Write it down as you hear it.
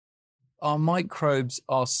our microbes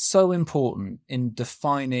are so important in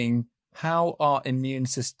defining how our immune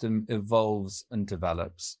system evolves and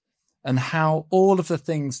develops, and how all of the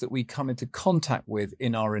things that we come into contact with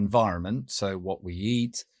in our environment, so what we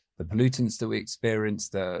eat, the pollutants that we experience,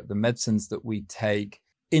 the medicines that we take,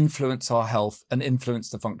 influence our health and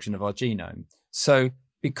influence the function of our genome. So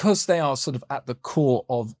because they are sort of at the core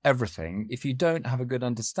of everything, if you don't have a good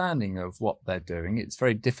understanding of what they're doing, it's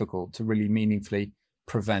very difficult to really meaningfully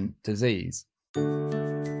prevent disease.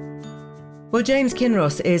 Well, James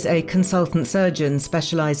Kinross is a consultant surgeon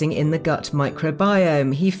specialising in the gut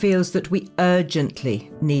microbiome. He feels that we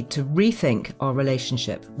urgently need to rethink our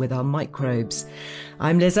relationship with our microbes.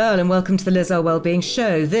 I'm Liz Earle and welcome to the Liz Earle Wellbeing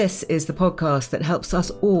Show. This is the podcast that helps us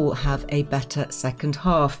all have a better second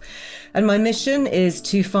half. And my mission is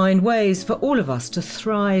to find ways for all of us to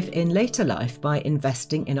thrive in later life by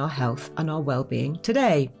investing in our health and our well-being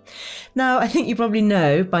today. Now, I think you probably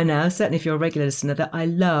know by now, certainly if you're a regular listener, that I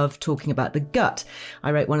love talking about the gut.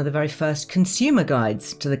 I wrote one of the very first consumer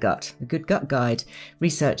guides to the gut, the Good Gut Guide,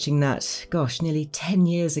 researching that, nearly 10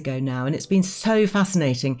 years ago now. And it's been so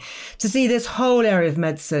fascinating to see this whole area of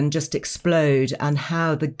medicine just explode and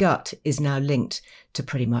how the gut is now linked to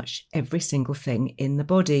pretty much every single thing in the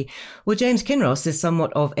body. Well, James Kinross is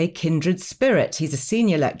somewhat of a kindred spirit. He's a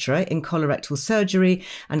senior lecturer in colorectal surgery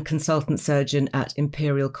and consultant surgeon at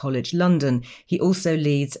Imperial College London. He also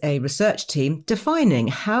leads a research team defining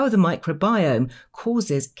how the microbiome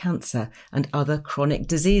causes cancer and other chronic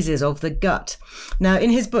diseases of the gut. Now, in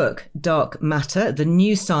his book, Dark Matter, The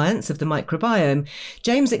New Science of the Microbiome,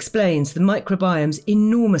 James explains the microbiome's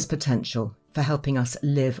enormous potential for helping us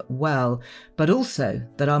live well, but also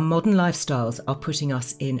that our modern lifestyles are putting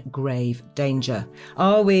us in grave danger.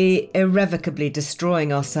 Are we irrevocably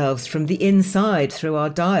destroying ourselves from the inside through our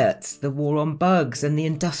diets, the war on bugs and the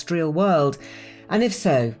industrial world? And if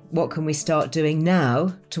so, what can we start doing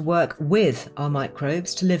now to work with our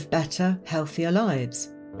microbes to live better, healthier lives?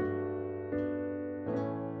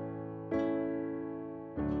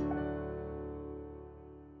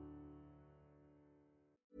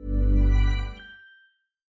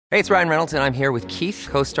 Hey, it's Ryan Reynolds, and I'm here with Keith,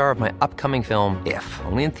 co-star of my upcoming film, If,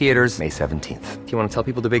 only in theaters May 17th. Do you want to tell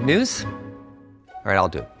people the big news? All right, I'll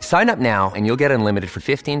do it. Sign up now and you'll get unlimited for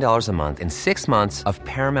 $15 a month and 6 months of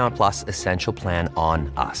Paramount Plus Essential Plan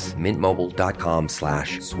on us.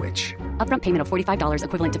 MintMobile.com/switch. Upfront payment of $45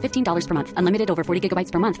 equivalent to $15 per month. Unlimited over 40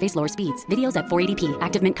 gigabytes per month. Face lower speeds. Videos at 480p.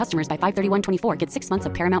 Active Mint customers by 531.24 get 6 months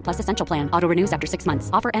of Paramount Plus Essential Plan. Auto renews after 6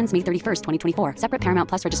 months. Offer ends May 31st, 2024. Separate Paramount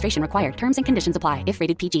Plus registration required. Terms and conditions apply if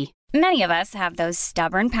rated PG. Many of us have those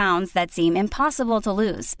stubborn pounds that seem impossible to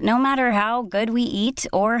lose, no matter how good we eat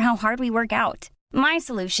or how hard we work out. My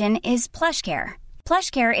solution is PlushCare.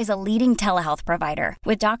 PlushCare is a leading telehealth provider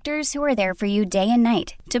with doctors who are there for you day and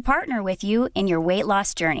night to partner with you in your weight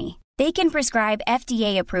loss journey. They can prescribe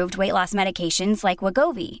FDA-approved weight loss medications like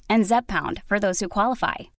Wegovy and Zepbound for those who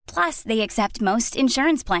qualify. Plus, they accept most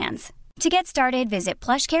insurance plans. To get started, visit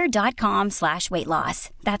plushcare.com/weightloss.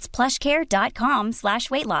 That's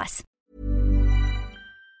plushcare.com/weightloss.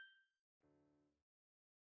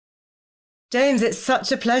 James, it's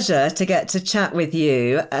such a pleasure to get to chat with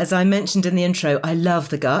you. As I mentioned in the intro, I love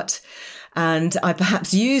the gut. And I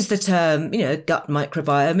perhaps use the term, gut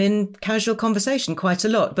microbiome in casual conversation quite a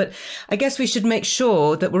lot. But I guess we should make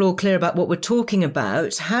sure that we're all clear about what we're talking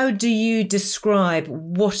about. How do you describe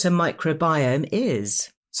what a microbiome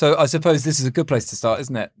is? So I suppose this is a good place to start,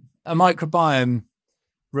 isn't it? A microbiome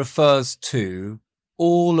refers to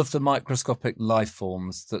all of the microscopic life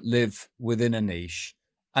forms that live within a niche.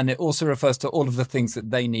 And it also refers to all of the things that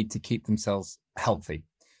they need to keep themselves healthy.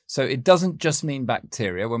 So it doesn't just mean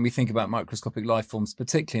bacteria. When we think about microscopic life forms,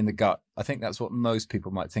 particularly in the gut, I think that's what most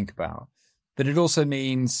people might think about. But it also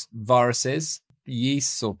means viruses,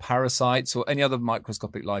 yeasts or parasites or any other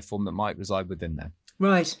microscopic life form that might reside within there.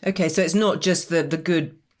 Right. Okay. So it's not just the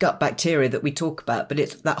good gut bacteria that we talk about, but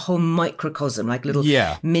it's that whole microcosm, like little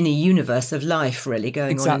mini universe of life really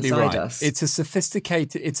going on inside us. It's a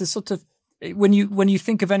sophisticated, it's a sort of, when you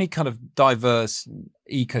think of any kind of diverse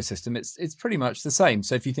ecosystem, it's pretty much the same.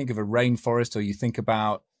 So if you think of a rainforest or you think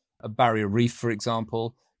about a barrier reef, for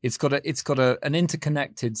example, it's got an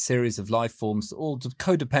interconnected series of life forms that all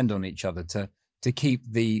codepend on each other to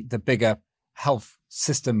keep the bigger health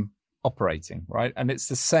system operating, right? And it's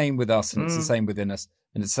the same with us, and it's the same within us,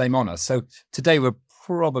 and it's the same on us. So today we're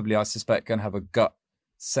probably, I suspect, going to have a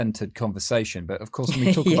gut-centered conversation. But of course, when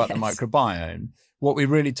we talk about the microbiome, what we're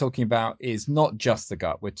really talking about is not just the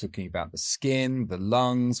gut. We're talking about the skin, the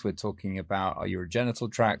lungs. We're talking about our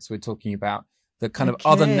urogenital tracts. We're talking about the kind of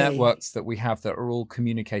other networks that we have that are all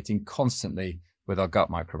communicating constantly with our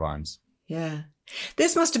gut microbiomes. Yeah.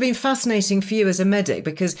 This must have been fascinating for you as a medic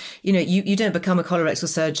because, you don't become a colorectal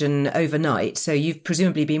surgeon overnight. So you've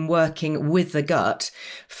presumably been working with the gut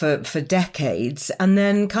for decades. And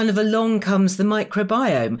then kind of along comes the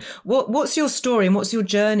microbiome. What's your story and what's your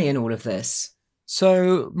journey in all of this?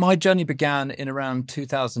 So my journey began in around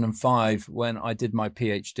 2005 when I did my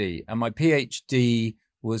PhD. And my PhD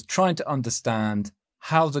was trying to understand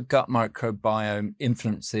how the gut microbiome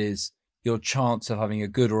influences your chance of having a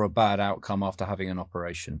good or a bad outcome after having an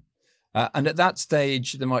operation. And at that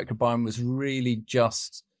stage, the microbiome was really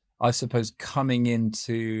just, I suppose, coming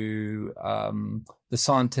into the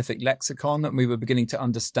scientific lexicon, and we were beginning to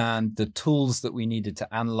understand the tools that we needed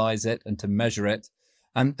to analyze it and to measure it.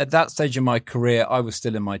 And at that stage in my career, I was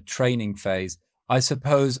still in my training phase. I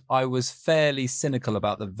suppose I was fairly cynical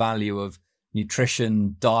about the value of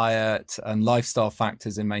nutrition, diet, and lifestyle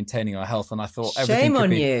factors in maintaining our health. And I thought everything could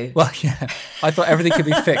be... you. Well, yeah, I thought everything could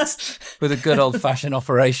be fixed with a good old-fashioned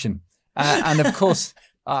operation. And of course,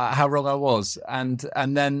 how wrong I was. And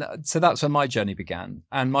then, so that's where my journey began.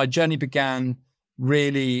 And my journey began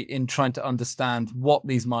really in trying to understand what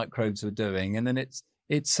these microbes were doing. And then it's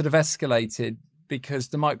sort of escalated because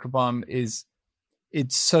the microbiome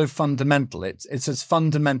it's so fundamental. It's as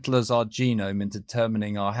fundamental as our genome in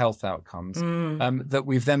determining our health outcomes. That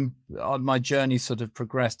we've then, on my journey, sort of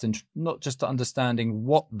progressed in not just understanding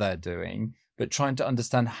what they're doing, but trying to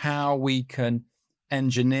understand how we can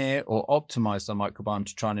engineer or optimize the microbiome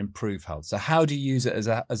to try and improve health. So how do you use it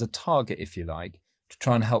as a target, if you like, to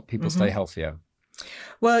try and help people stay healthier?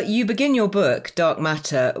 Well, you begin your book, Dark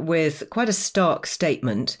Matter, with quite a stark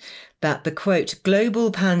statement that the, quote,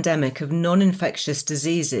 global pandemic of non-infectious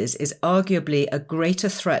diseases is arguably a greater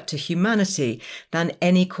threat to humanity than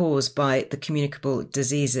any caused by the communicable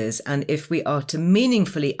diseases. And if we are to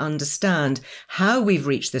meaningfully understand how we've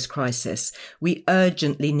reached this crisis, we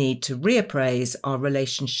urgently need to reappraise our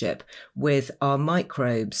relationship with our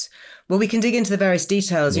microbes. Well, we can dig into the various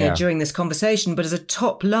details during this conversation, but as a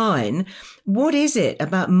top line, what is it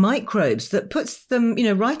about microbes that puts them,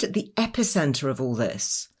 right at the epicenter of all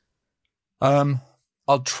this?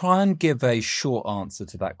 I'll try and give a short answer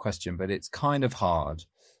to that question, but it's kind of hard.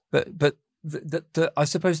 But I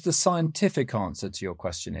suppose the scientific answer to your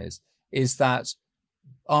question is that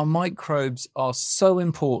our microbes are so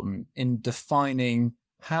important in defining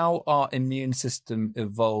how our immune system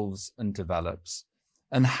evolves and develops,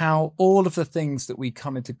 and how all of the things that we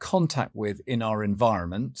come into contact with in our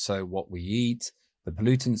environment, so what we eat, the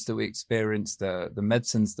pollutants that we experience, the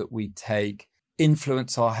medicines that we take,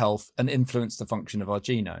 influence our health and influence the function of our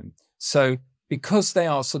genome. So because they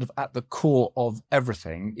are sort of at the core of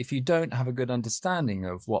everything, if you don't have a good understanding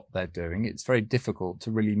of what they're doing, it's very difficult to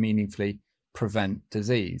really meaningfully prevent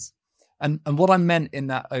disease. And what I meant in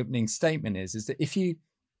that opening statement is that if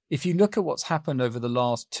you look at what's happened over the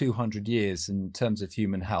last 200 years in terms of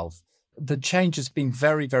human health, the change has been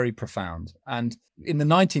very, very profound. And in the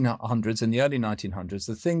 1900s, in the early 1900s,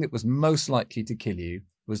 the thing that was most likely to kill you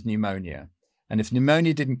was pneumonia. And if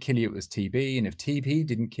pneumonia didn't kill you, it was TB. And if TB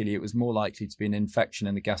didn't kill you, it was more likely to be an infection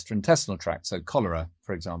in the gastrointestinal tract, so cholera,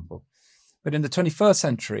 for example. But in the 21st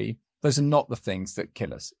century, those are not the things that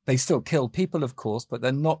kill us. They still kill people, of course, but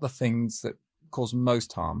they're not the things that cause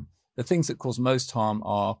most harm. The things that cause most harm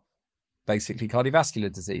are basically cardiovascular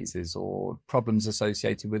diseases or problems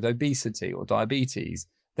associated with obesity or diabetes.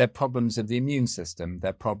 They're problems of the immune system.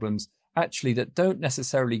 They're problems actually that don't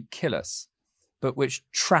necessarily kill us, but which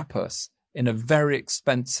trap us in a very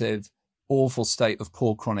expensive, awful state of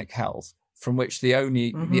poor chronic health, from which the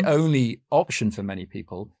only option for many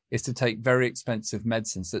people is to take very expensive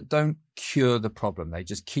medicines that don't cure the problem. They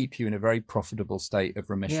just keep you in a very profitable state of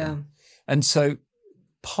remission. Yeah. And so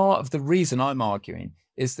part of the reason I'm arguing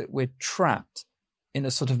is that we're trapped in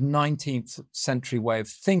a sort of 19th century way of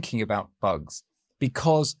thinking about bugs,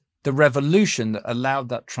 because the revolution that allowed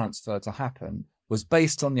that transfer to happen was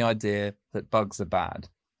based on the idea that bugs are bad.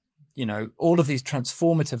 All of these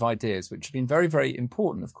transformative ideas, which have been very, very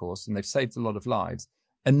important, of course, and they've saved a lot of lives,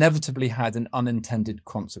 inevitably had an unintended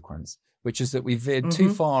consequence, which is that we veered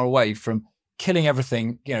too far away from killing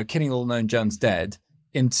everything, killing all known germs dead,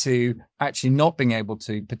 into actually not being able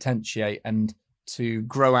to potentiate and to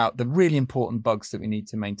grow out the really important bugs that we need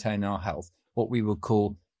to maintain our health, what we will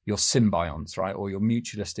call your symbionts, right? Or your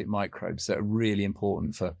mutualistic microbes that are really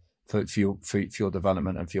important for your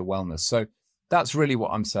development and for your wellness. So that's really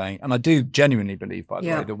what I'm saying. And I do genuinely believe, by the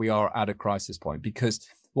way, that we are at a crisis point, because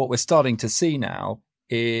what we're starting to see now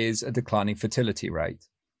is a declining fertility rate.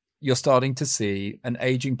 You're starting to see an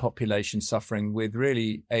aging population suffering with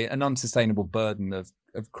really an unsustainable burden of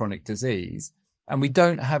chronic disease. And we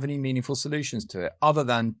don't have any meaningful solutions to it other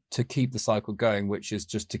than to keep the cycle going, which is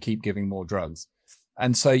just to keep giving more drugs.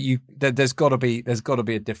 And so there's got to be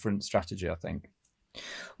a different strategy, I think.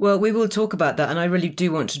 Well, we will talk about that. And I really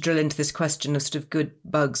do want to drill into this question of sort of good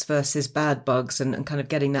bugs versus bad bugs and kind of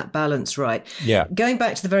getting that balance right. Yeah. Going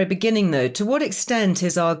back to the very beginning, though, to what extent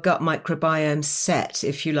is our gut microbiome set,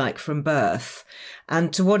 if you like, from birth?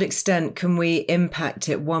 And to what extent can we impact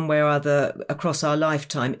it one way or other across our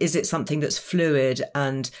lifetime? Is it something that's fluid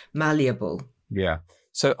and malleable? Yeah.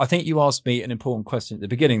 So I think you asked me an important question at the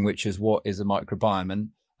beginning, which is what is a microbiome?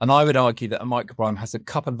 And I would argue that a microbiome has a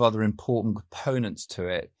couple of other important components to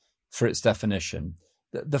it for its definition.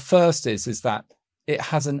 The first is that it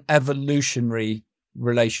has an evolutionary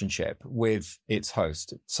relationship with its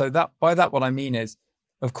host. So that by that, what I mean is,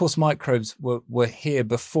 of course, microbes were here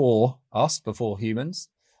before us, before humans,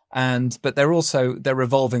 but they're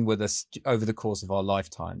evolving with us over the course of our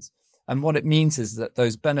lifetimes. And what it means is that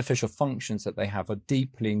those beneficial functions that they have are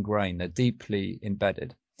deeply ingrained, they're deeply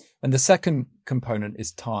embedded. And the second component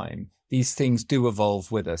is time. These things do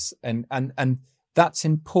evolve with us. And that's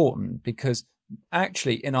important because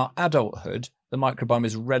actually in our adulthood, the microbiome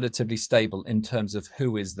is relatively stable in terms of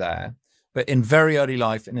who is there. But in very early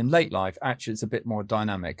life and in late life, actually, it's a bit more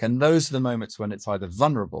dynamic. And those are the moments when it's either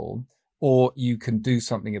vulnerable or you can do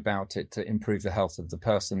something about it to improve the health of the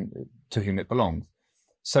person to whom it belongs.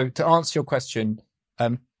 So to answer your question,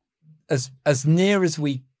 as near as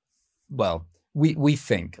we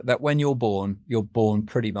think that when you're born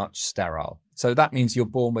pretty much sterile. So that means you're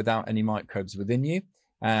born without any microbes within you,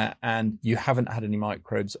 and you haven't had any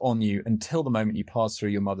microbes on you until the moment you pass through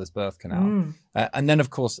your mother's birth canal. And then,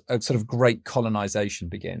 of course, a sort of great colonization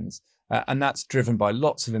begins. And that's driven by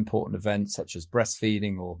lots of important events such as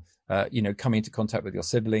breastfeeding or, coming into contact with your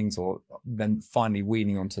siblings or then finally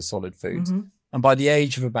weaning onto solid foods. Mm-hmm. And by the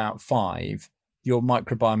age of about 5, your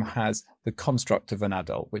microbiome has the construct of an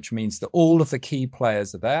adult, which means that all of the key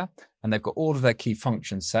players are there and they've got all of their key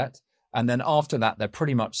functions set. And then after that, they're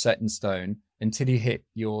pretty much set in stone until you hit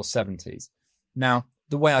your 70s. Now,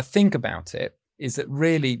 the way I think about it is that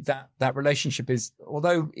really that relationship is,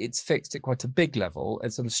 although it's fixed at quite a big level,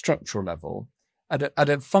 at sort of structural level, at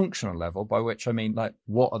a functional level, by which I mean, like,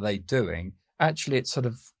 what are they doing? Actually,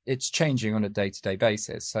 it's changing on a day-to-day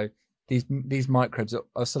basis. So these microbes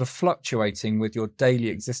are sort of fluctuating with your daily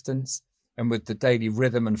existence and with the daily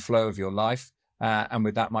rhythm and flow of your life. And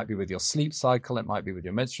with that might be with your sleep cycle. It might be with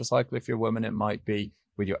your menstrual cycle. If you're a woman, it might be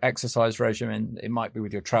with your exercise regimen. It might be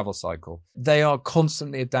with your travel cycle. They are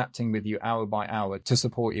constantly adapting with you hour by hour to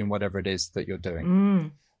support you in whatever it is that you're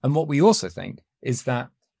doing. And what we also think is that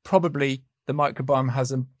probably the microbiome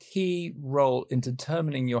has a key role in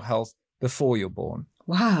determining your health before you're born.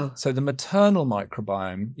 Wow. So the maternal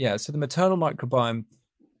microbiome,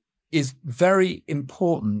 is very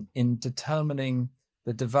important in determining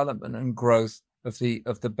the development and growth of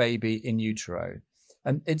the baby in utero.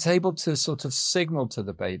 And it's able to sort of signal to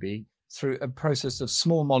the baby through a process of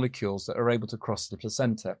small molecules that are able to cross the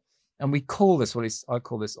placenta. And we call this, I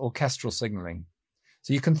call this orchestral signaling.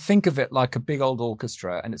 So you can think of it like a big old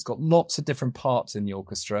orchestra, and it's got lots of different parts in the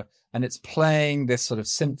orchestra, and it's playing this sort of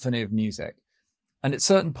symphony of music. And at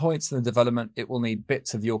certain points in the development, it will need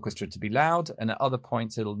bits of the orchestra to be loud, and at other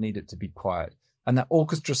points, it'll need it to be quiet. And that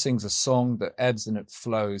orchestra sings a song that ebbs and it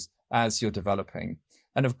flows as you're developing.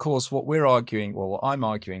 And of course, what I'm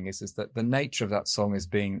arguing is that the nature of that song is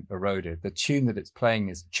being eroded. The tune that it's playing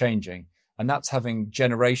is changing. And that's having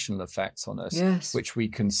generational effects on us, yes, which we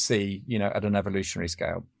can see, at an evolutionary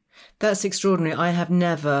scale. That's extraordinary. I have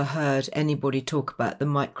never heard anybody talk about the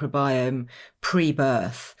microbiome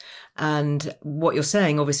pre-birth. And what you're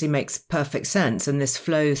saying obviously makes perfect sense. And this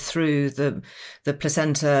flow through the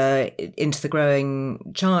placenta into the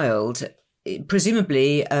growing child,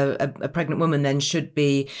 presumably a pregnant woman then should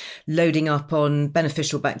be loading up on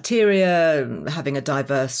beneficial bacteria, having a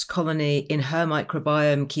diverse colony in her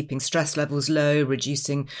microbiome, keeping stress levels low,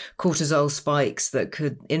 reducing cortisol spikes that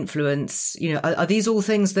could influence, are these all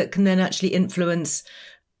things that can then actually influence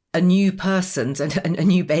a new person's and a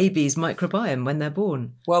new baby's microbiome when they're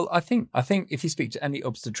born? Well, I think if you speak to any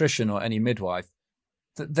obstetrician or any midwife,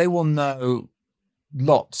 that they will know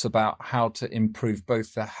lots about how to improve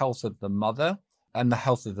both the health of the mother and the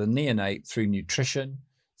health of the neonate through nutrition,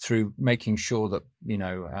 through making sure that,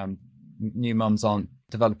 new mums aren't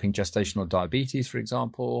developing gestational diabetes, for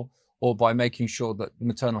example, or by making sure that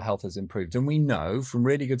maternal health has improved. And we know from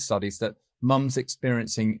really good studies that mums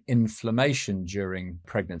experiencing inflammation during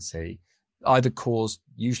pregnancy, either caused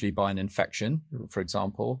usually by an infection, for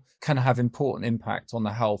example, can have important impact on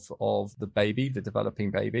the health of the baby, the developing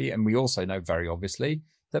baby. And we also know very obviously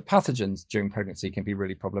that pathogens during pregnancy can be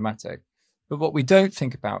really problematic. But what we don't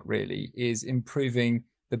think about really is improving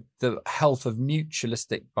the health of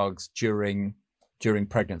mutualistic bugs during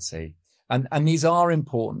pregnancy. And these are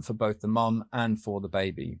important for both the mum and for the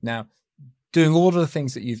baby. Now, doing all of the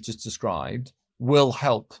things that you've just described will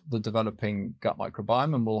help the developing gut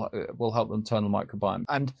microbiome and will help the maternal microbiome.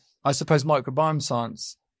 And I suppose microbiome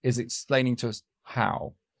science is explaining to us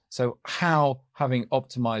how. So how having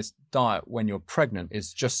optimized diet when you're pregnant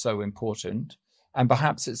is just so important. And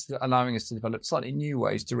perhaps it's allowing us to develop slightly new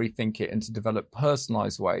ways to rethink it and to develop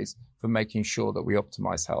personalized ways for making sure that we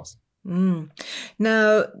optimize health.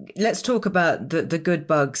 Now, let's talk about the good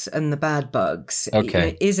bugs and the bad bugs.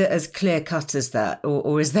 Okay. Is it as clear cut as that?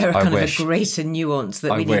 Or is there a kind of a greater nuance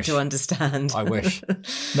that we need to understand? I wish.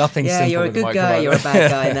 Nothing yeah, simple. You're a good guy, you're a bad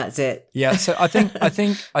guy, and that's it. Yeah, so I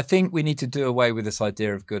think we need to do away with this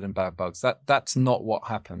idea of good and bad bugs. That's not what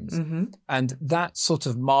happens. Mm-hmm. And that sort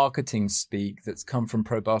of marketing speak that's come from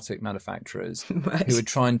probiotic manufacturers Right. who are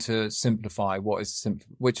trying to simplify what is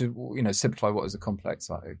simplify what is a complex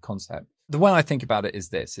concept. The way I think about it is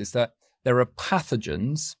this, is that there are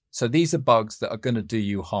pathogens. So these are bugs that are going to do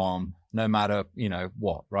you harm no matter,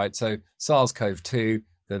 what, right? So SARS-CoV-2,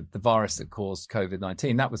 the virus that caused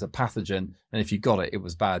COVID-19, that was a pathogen. And if you got it, it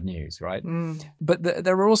was bad news, right? But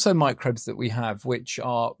there are also microbes that we have which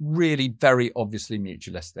are really very obviously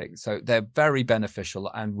mutualistic. So they're very beneficial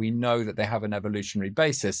and we know that they have an evolutionary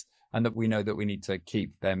basis and that we know that we need to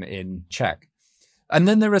keep them in check. And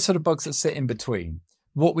then there are sort of bugs that sit in between,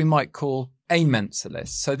 what we might call amensalists.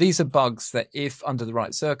 So these are bugs that if under the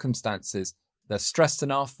right circumstances, they're stressed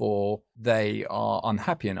enough or they are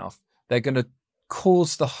unhappy enough, they're going to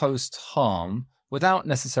cause the host harm without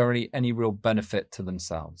necessarily any real benefit to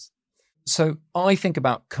themselves. So I think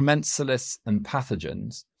about commensalists and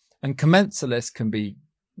pathogens, and commensalists can be,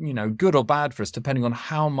 good or bad for us depending on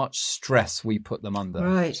how much stress we put them under.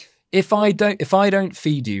 Right. If I don't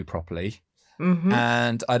feed you properly, Mm-hmm.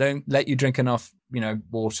 and I don't let you drink enough,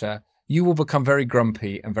 water, you will become very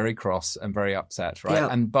grumpy and very cross and very upset, right? Yeah.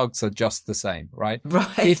 And bugs are just the same, right?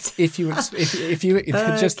 Right. If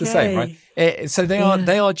they're just the same, right? So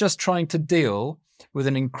they are just trying to deal with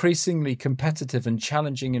an increasingly competitive and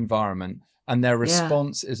challenging environment, and their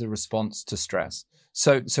response is a response to stress.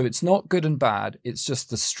 So it's not good and bad. It's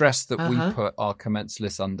just the stress that we put our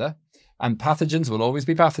commensalists under. And pathogens will always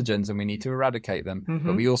be pathogens and we need to eradicate them. Mm-hmm.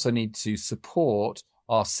 But we also need to support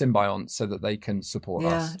our symbionts so that they can support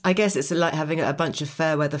us. I guess it's like having a bunch of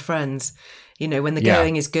fair weather friends. When the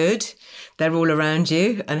going is good, they're all around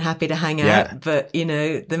you and happy to hang out. But,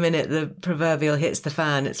 the minute the proverbial hits the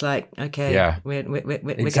fan, it's like, okay, we're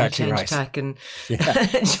going to change tack and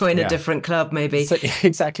join a different club maybe. So,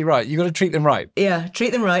 exactly right. You've got to treat them right. Yeah,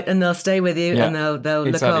 treat them right and they'll stay with you and they'll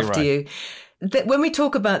look after you. When we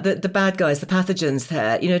talk about the bad guys, the pathogens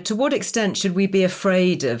there, to what extent should we be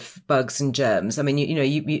afraid of bugs and germs? I mean,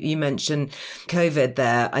 you mentioned COVID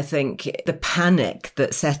there. I think the panic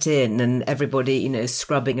that set in and everybody,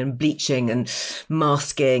 scrubbing and bleaching and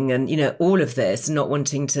masking and, all of this, not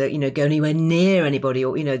wanting to, go anywhere near anybody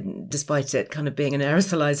or, despite it kind of being an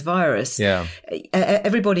aerosolized virus. Yeah.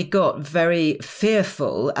 Everybody got very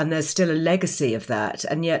fearful and there's still a legacy of that.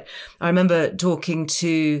 And yet I remember talking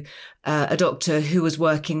to a doctor who was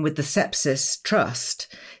working with the Sepsis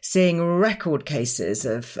Trust, seeing record cases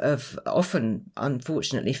of often,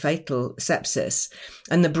 unfortunately, fatal sepsis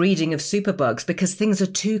and the breeding of superbugs because things are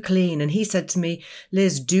too clean. And he said to me,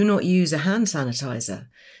 Liz, do not use a hand sanitizer.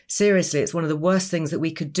 Seriously, it's one of the worst things that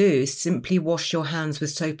we could do. Simply wash your hands with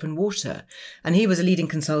soap and water. And he was a leading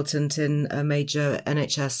consultant in a major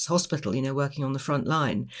NHS hospital, working on the front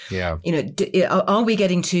line. Yeah. Are we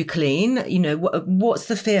getting too clean? What's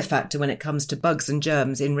the fear factor when it comes to bugs and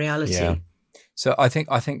germs in reality? Yeah. So I think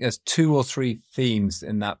there's 2 or 3 themes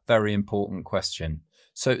in that very important question.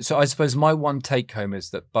 So I suppose my one take home is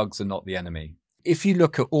that bugs are not the enemy. If you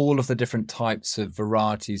look at all of the different types of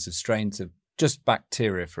varieties of strains of just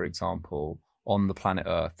bacteria, for example, on the planet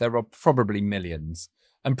Earth, there are probably millions,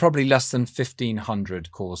 and probably less than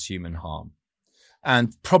 1,500 cause human harm.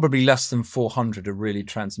 And probably less than 400 are really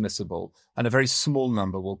transmissible, and a very small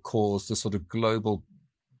number will cause the sort of global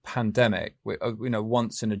pandemic,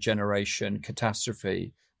 once in a generation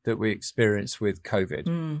catastrophe that we experience with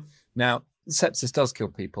COVID. Now, sepsis does kill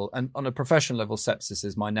people, and on a professional level, sepsis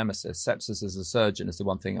is my nemesis. Sepsis as a surgeon is the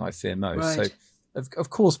one thing I fear most. Right. So, of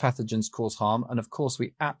course, pathogens cause harm, and of course,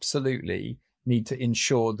 we absolutely need to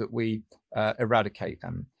ensure that we eradicate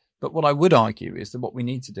them. But what I would argue is that what we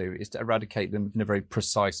need to do is to eradicate them in a very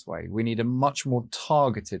precise way. We need a much more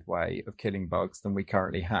targeted way of killing bugs than we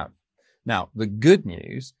currently have. Now, the good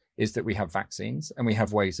news is that we have vaccines and we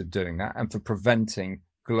have ways of doing that and for preventing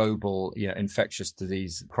global infectious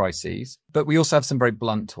disease crises. But we also have some very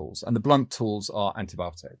blunt tools, and the blunt tools are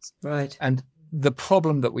antibiotics. Right. And the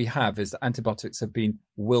problem that we have is that antibiotics have been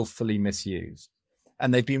willfully misused.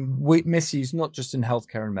 And they've been misused not just in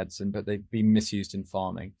healthcare and medicine, but they've been misused in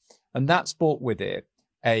farming. And that's brought with it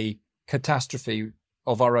a catastrophe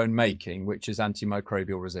of our own making, which is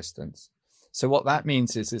antimicrobial resistance. So what that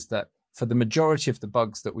means is that for the majority of the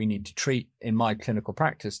bugs that we need to treat in my clinical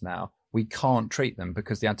practice now, we can't treat them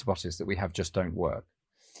because the antibiotics that we have just don't work.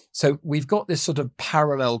 So we've got this sort of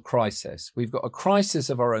parallel crisis. We've got a crisis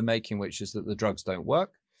of our own making, which is that the drugs don't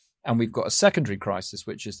work. And we've got a secondary crisis,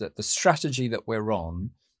 which is that the strategy that we're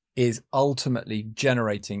on is ultimately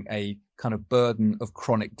generating a kind of burden of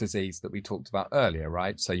chronic disease that we talked about earlier,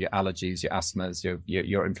 right? So your allergies, your asthmas,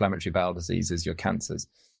 your inflammatory bowel diseases, your cancers,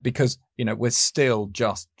 because, we're still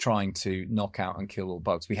just trying to knock out and kill all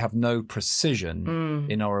bugs. We have no precision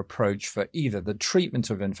in our approach for either the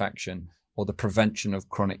treatment of infection or the prevention of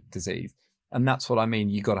chronic disease. And that's what I mean.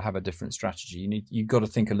 You've got to have a different strategy. You've got to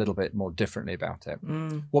think a little bit more differently about it.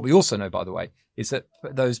 What we also know, by the way, is that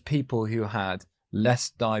those people who had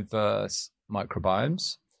less diverse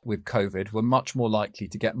microbiomes with COVID were much more likely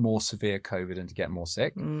to get more severe COVID and to get more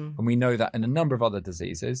sick. And we know that in a number of other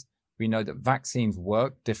diseases. We know that vaccines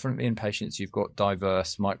work differently in patients who've got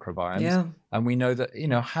diverse microbiomes. Yeah. And we know that,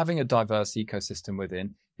 having a diverse ecosystem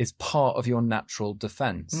within is part of your natural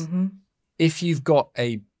defense. Mm-hmm. If you've got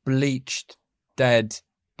a bleached, dead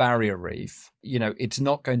barrier reef, it's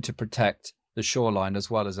not going to protect the shoreline as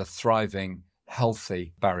well as a thriving,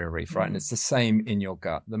 healthy barrier reef, right? And it's the same in your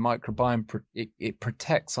gut. The microbiome, it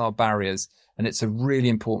protects our barriers, and it's a really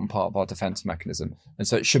important part of our defense mechanism. And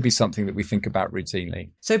so it should be something that we think about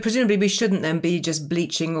routinely. So presumably we shouldn't then be just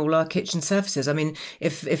bleaching all our kitchen surfaces. I mean,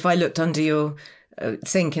 if I looked under your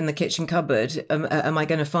sink in the kitchen cupboard, am I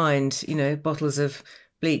going to find, bottles of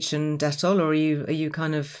bleach and Dettol, or are you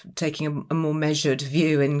kind of taking a more measured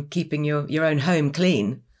view in keeping your own home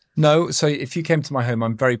clean? No, so if you came to my home,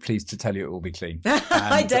 I'm very pleased to tell you it will be clean. And,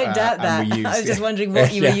 I don't doubt that. I was just wondering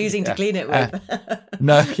what you were using to clean it with.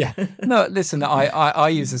 No, listen, I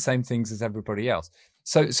use the same things as everybody else.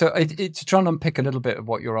 So to try and unpick a little bit of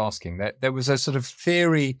what you're asking, there was a sort of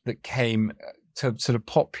theory that came to sort of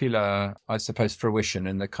popular, I suppose, fruition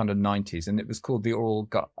in the kind of 90s, and it was called the oral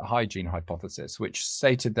gut hygiene hypothesis, which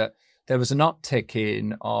stated that there was an uptick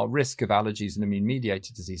in our risk of allergies and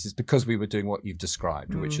immune-mediated diseases because we were doing what you've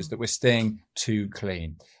described, which is that we're staying too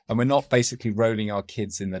clean. And we're not basically rolling our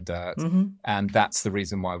kids in the dirt. Mm-hmm. And that's the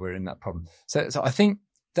reason why we're in that problem. So I think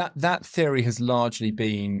that theory has largely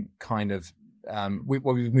been kind of,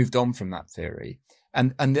 we've moved on from that theory.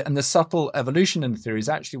 And the subtle evolution in the theory is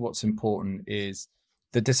actually what's important is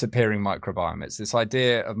the disappearing microbiome. It's this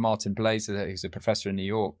idea of Martin Blaser, who's a professor in New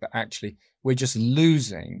York, that actually we're just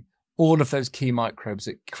losing all of those key microbes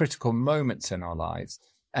at critical moments in our lives.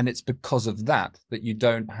 And it's because of that you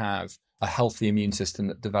don't have a healthy immune system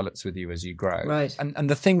that develops with you as you grow. Right. And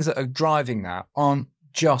the things that are driving that aren't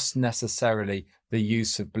just necessarily the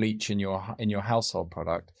use of bleach in your household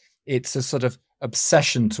product. It's a sort of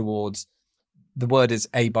obsession towards, the word is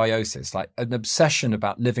abiosis, like an obsession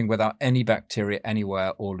about living without any bacteria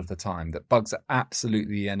anywhere all of the time, that bugs are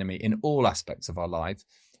absolutely the enemy in all aspects of our life.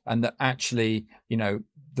 And that actually,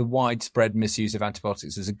 the widespread misuse of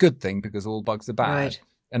antibiotics is a good thing because all bugs are bad. Right.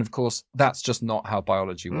 And of course, that's just not how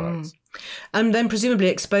biology works. And then presumably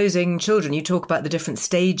exposing children, you talk about the different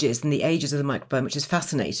stages and the ages of the microbiome, which is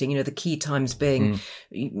fascinating. The key times being,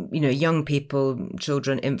 young people,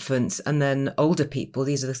 children, infants, and then older people.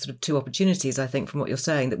 These are the sort of two opportunities, I think, from what you're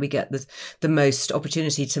saying, that we get the most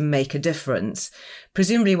opportunity to make a difference.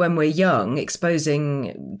 Presumably when we're young,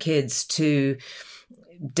 exposing kids to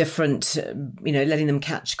different, letting them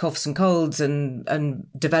catch coughs and colds and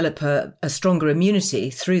develop a stronger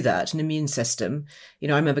immunity through that, an immune system. I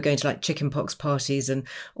remember going to like chickenpox parties and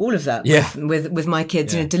all of that with my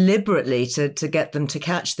kids, deliberately to get them to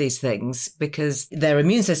catch these things because their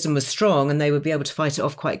immune system was strong and they would be able to fight it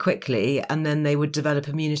off quite quickly, and then they would develop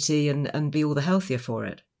immunity and be all the healthier for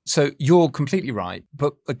it. So you're completely right.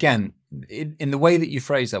 But again, in the way that you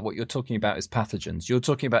phrase that, what you're talking about is pathogens. You're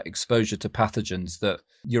talking about exposure to pathogens that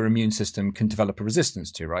your immune system can develop a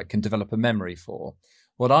resistance to, right? Can develop a memory for.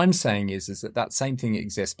 What I'm saying is that same thing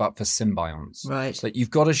exists, but for symbionts. Right. That you've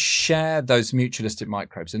got to share those mutualistic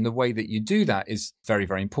microbes. And the way that you do that is very,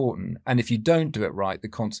 very important. And if you don't do it right, the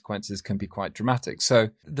consequences can be quite dramatic. So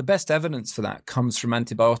the best evidence for that comes from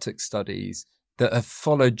antibiotic studies that have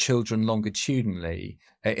followed children longitudinally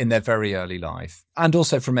in their very early life, and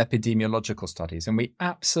also from epidemiological studies. And we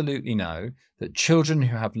absolutely know that children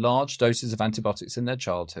who have large doses of antibiotics in their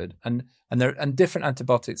childhood, and different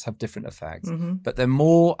antibiotics have different effects, but they're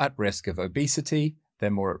more at risk of obesity, they're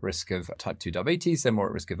more at risk of type 2 diabetes, they're more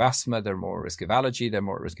at risk of asthma, they're more at risk of allergy, they're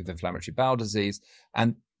more at risk of inflammatory bowel disease,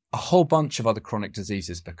 and a whole bunch of other chronic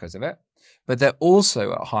diseases because of it. But they're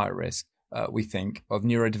also at higher risk, we think, of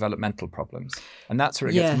neurodevelopmental problems. And that's where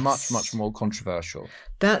it gets much, much more controversial.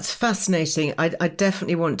 That's fascinating. I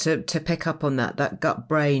definitely want to pick up on that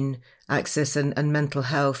gut-brain axis and mental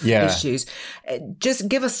health issues. Just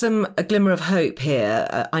give us a glimmer of hope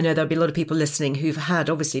here. I know there'll be a lot of people listening who've had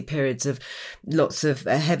obviously periods of lots of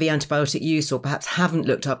heavy antibiotic use, or perhaps haven't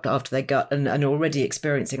looked up after their gut and are already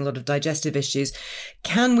experiencing a lot of digestive issues.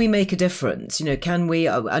 Can we make a difference? Can we,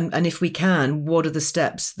 and if we can, what are the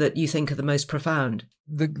steps that you think are the most profound?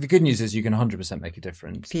 The good news is you can 100% make a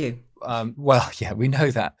difference. Phew. We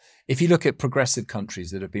know that. If you look at progressive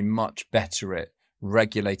countries that have been much better at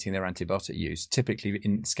regulating their antibiotic use, typically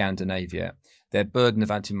in Scandinavia, their burden of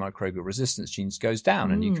antimicrobial resistance genes goes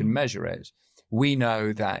down, and you can measure it. We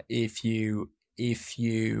know that if you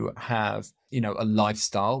have, a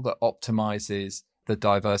lifestyle that optimizes the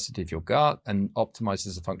diversity of your gut and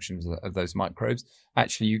optimizes the functions of those microbes,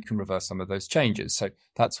 actually you can reverse some of those changes. So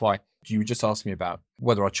that's why you were just asking me about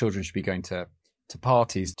whether our children should be going to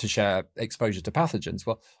parties to share exposure to pathogens.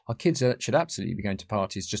 Well, our kids should absolutely be going to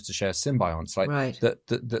parties just to share symbionts.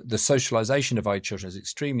 The socialization of our children is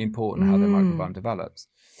extremely important, how their microbiome develops.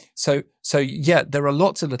 So there are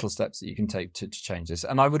lots of little steps that you can take to change this.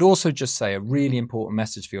 And I would also just say a really important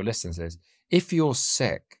message for your listeners is, if you're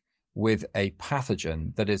sick with a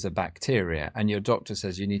pathogen that is a bacteria and your doctor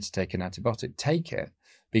says you need to take an antibiotic, take it,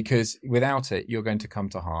 because without it, you're going to come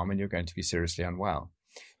to harm and you're going to be seriously unwell.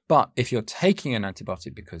 But if you're taking an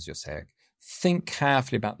antibiotic because you're sick, think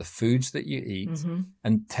carefully about the foods that you eat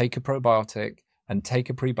and take a probiotic and take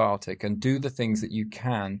a prebiotic and do the things that you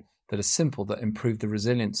can that are simple, that improve the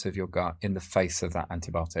resilience of your gut in the face of that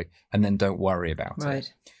antibiotic, and then don't worry about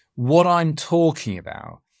it. What I'm talking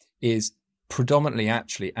about is predominantly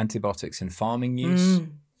actually antibiotics in farming use.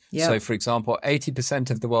 So, for example,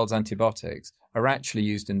 80% of the world's antibiotics are actually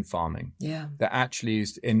used in farming. They're actually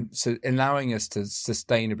used in allowing us to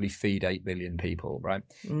sustainably feed 8 billion people, right?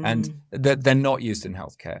 And they're not used in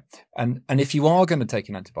healthcare. And if you are going to take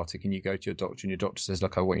an antibiotic and you go to your doctor and your doctor says,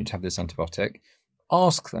 look, I want you to have this antibiotic,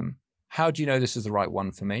 ask them, how do you know this is the right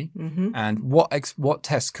one for me? And what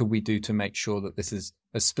tests could we do to make sure that this is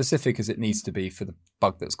as specific as it needs to be for the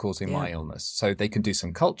bug that's causing my illness? So they can do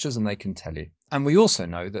some cultures and they can tell you. And we also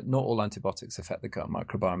know that not all antibiotics affect the gut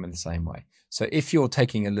microbiome in the same way. So if you're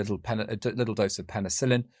taking a little dose of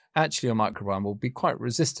penicillin, actually your microbiome will be quite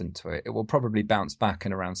resistant to it. It will probably bounce back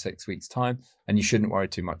in around 6 weeks' time, and you shouldn't worry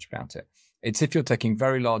too much about it. It's if you're taking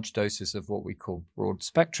very large doses of what we call broad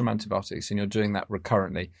spectrum antibiotics and you're doing that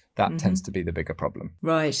recurrently, that tends to be the bigger problem.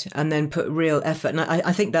 Right. And then put real effort. And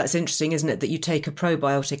I think that's interesting, isn't it? That you take a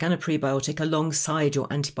probiotic and a prebiotic alongside your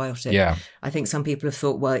antibiotic. Yeah. I think some people have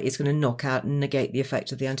thought, well, it's going to knock out and negate the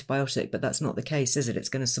effect of the antibiotic, but that's not the case, is it? It's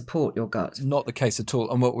going to support your gut. Not the case at all.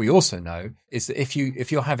 And what we also know is that if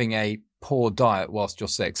you're having a poor diet whilst you're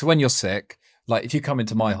sick, so when you're sick, like if you come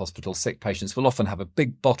into my hospital, sick patients will often have a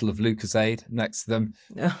big bottle of Lucozade next to them,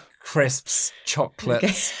 crisps,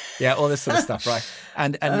 chocolates, all this sort of stuff, right?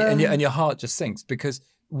 And your heart just sinks, because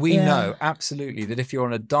we know absolutely that if you're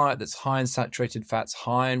on a diet that's high in saturated fats,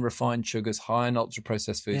 high in refined sugars, high in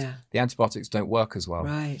ultra-processed foods, the antibiotics don't work as well.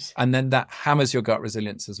 Right. And then that hammers your gut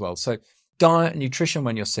resilience as well. So diet and nutrition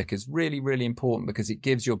when you're sick is really, really important, because it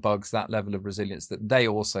gives your bugs that level of resilience that they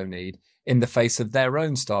also need in the face of their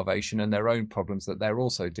own starvation and their own problems that they're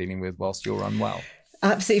also dealing with whilst you're unwell.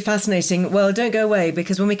 Absolutely fascinating. Well, don't go away,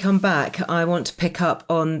 because when we come back, I want to pick up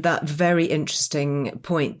on that very interesting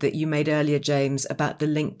point that you made earlier, James, about the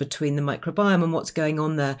link between the microbiome and what's going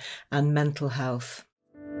on there and mental health.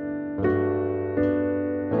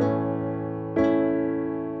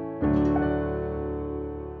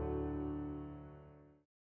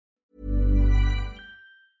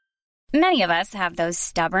 Many of us have those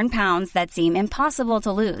stubborn pounds that seem impossible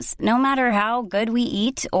to lose, no matter how good we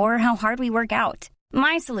eat or how hard we work out.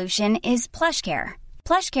 My solution is PlushCare.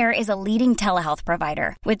 PlushCare is a leading telehealth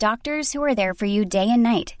provider with doctors who are there for you day and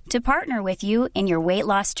night to partner with you in your weight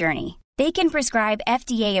loss journey. They can prescribe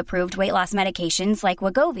FDA-approved weight loss medications like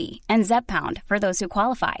Wegovy and Zepbound for those who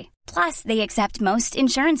qualify. Plus, they accept most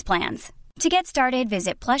insurance plans. To get started,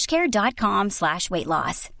 visit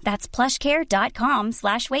plushcare.com/weightloss. That's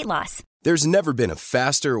plushcare.com/weightloss. There's never been a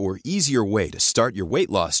faster or easier way to start your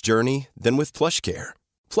weight loss journey than with PlushCare.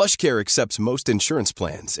 PlushCare accepts most insurance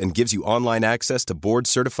plans and gives you online access to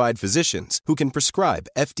board-certified physicians who can prescribe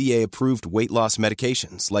FDA-approved weight loss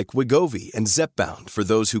medications like Wegovy and Zepbound for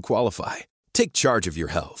those who qualify. Take charge of your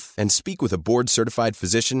health and speak with a board-certified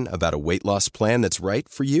physician about a weight loss plan that's right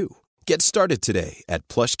for you. Get started today at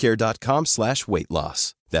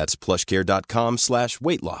plushcare.com/weight-loss. That's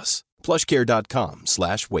plushcare.com/weight-loss.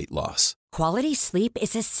 plushcare.com/weight-loss. Quality sleep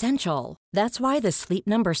is essential. That's why the Sleep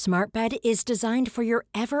Number Smart Bed is designed for your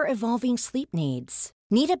ever-evolving sleep needs.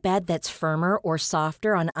 Need a bed that's firmer or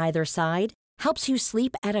softer on either side? Helps you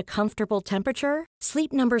sleep at a comfortable temperature?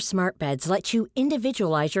 Sleep Number Smart Beds let you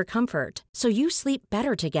individualize your comfort, so you sleep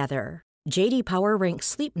better together. J.D. Power ranks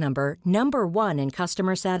Sleep Number number 1 in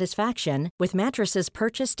customer satisfaction with mattresses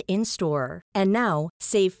purchased in-store. And now,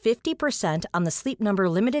 save 50% on the Sleep Number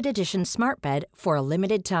Limited Edition Smart Bed for a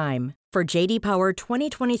limited time. For J.D. Power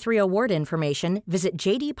 2023 award information, visit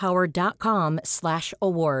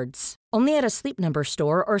jdpower.com/awards. Only at a Sleep Number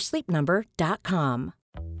store or sleepnumber.com.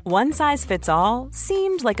 One size fits all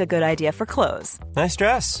seemed like a good idea for clothes. Nice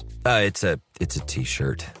dress. It's a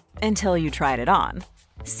t-shirt. Until you tried it on.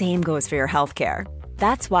 Same goes for your healthcare.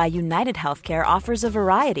 That's why United Healthcare offers a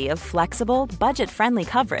variety of flexible, budget-friendly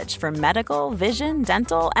coverage for medical, vision,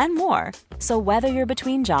 dental, and more. So whether you're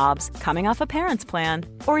between jobs, coming off a parent's plan,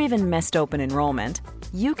 or even missed open enrollment,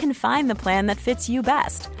 you can find the plan that fits you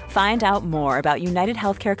best. Find out more about United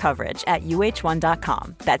Healthcare coverage at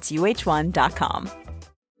uh1.com. That's uh1.com.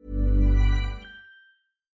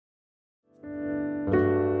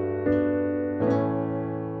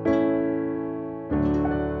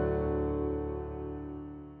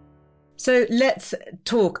 So let's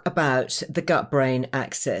talk about the gut-brain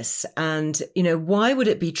axis. And, why would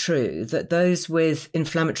it be true that those with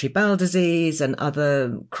inflammatory bowel disease and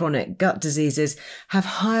other chronic gut diseases have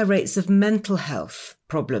higher rates of mental health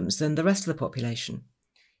problems than the rest of the population?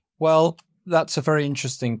 Well, that's a very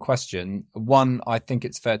interesting question. One, I think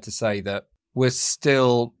it's fair to say that we're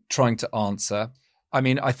still trying to answer. I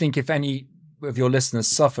mean, I think if any of your listeners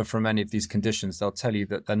suffer from any of these conditions, they'll tell you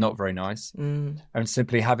that they're not very nice. And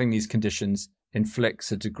simply having these conditions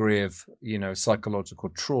inflicts a degree of, psychological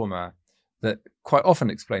trauma that quite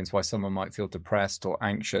often explains why someone might feel depressed or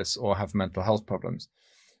anxious or have mental health problems.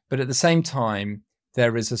 But at the same time,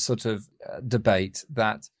 there is a sort of debate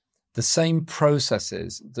that the same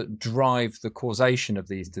processes that drive the causation of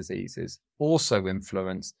these diseases also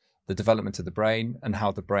influence the development of the brain and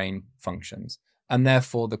how the brain functions. And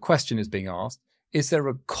therefore, the question is being asked, is there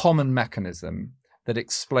a common mechanism that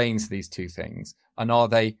explains these two things? And are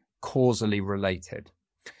they causally related?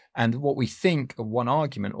 And what we think of one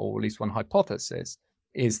argument, or at least one hypothesis,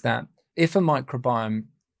 is that if a microbiome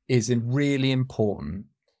is really important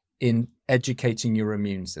in educating your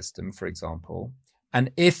immune system, for example,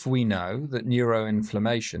 and if we know that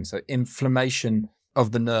neuroinflammation, so inflammation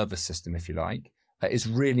of the nervous system, if you like, is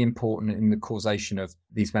really important in the causation of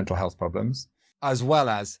these mental health problems, as well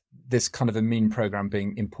as this kind of immune program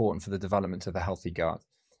being important for the development of a healthy gut,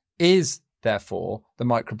 is therefore the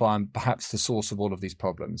microbiome perhaps the source of all of these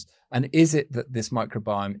problems? And is it that this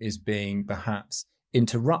microbiome is being perhaps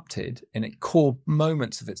interrupted in core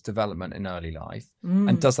moments of its development in early life?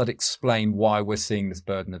 And does that explain why we're seeing this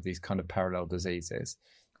burden of these kind of parallel diseases?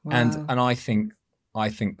 Wow. And I think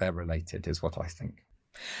they're related, is what I think.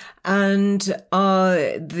 And are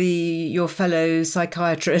your fellow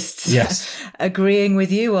psychiatrists yes. agreeing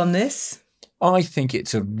with you on this? I think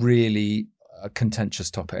it's a really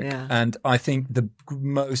contentious topic. Yeah. And I think the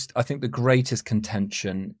greatest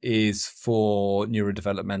contention is for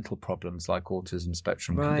neurodevelopmental problems like autism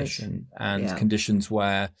spectrum condition and conditions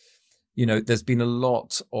where, there's been a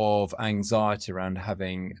lot of anxiety around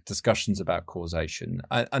having discussions about causation.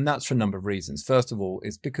 And that's for a number of reasons. First of all,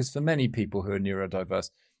 it's because for many people who are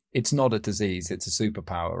neurodiverse, it's not a disease, it's a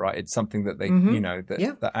superpower, right? It's something that they,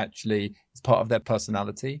 that actually is part of their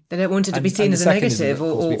personality. They don't want it to be seen as a negative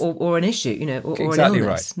or an issue, or exactly an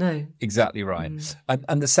illness. Right. No. Exactly right.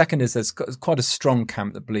 And the second is there's quite a strong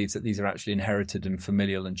camp that believes that these are actually inherited and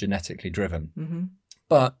familial and genetically driven.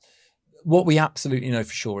 But what we absolutely know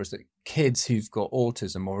for sure is that kids who've got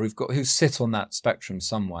autism or who sit on that spectrum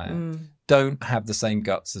somewhere don't have the same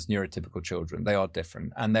guts as neurotypical children. They are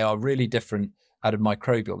different, and they are really different at a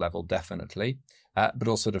microbial level, definitely, but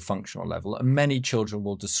also at a functional level. And many children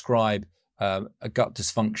will describe a gut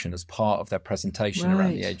dysfunction as part of their presentation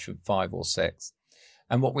around the age of 5 or 6.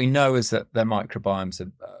 And what we know is that their microbiomes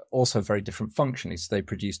are also very different functionally, so they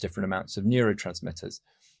produce different amounts of neurotransmitters.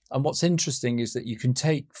 And what's interesting is that you can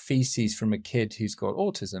take feces from a kid who's got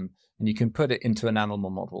autism and you can put it into an animal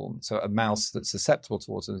model, so a mouse that's susceptible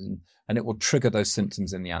to autism, and it will trigger those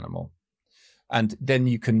symptoms in the animal. And then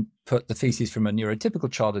you can put the feces from a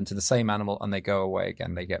neurotypical child into the same animal and they go away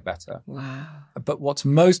again, they get better. Wow. But what's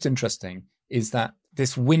most interesting is that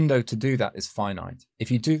this window to do that is finite. If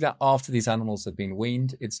you do that after these animals have been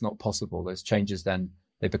weaned, it's not possible. Those changes then,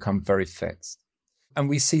 they become very fixed. And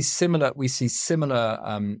we see similar. We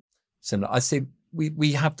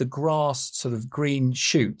have the grass sort of green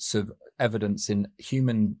shoots of evidence in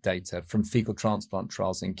human data from fecal transplant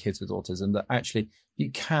trials in kids with autism that actually you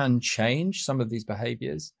can change some of these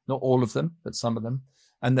behaviors, not all of them, but some of them.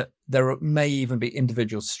 And that there may even be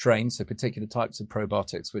individual strains, so particular types of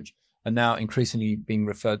probiotics, which are now increasingly being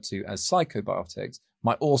referred to as psychobiotics,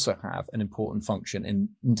 might also have an important function in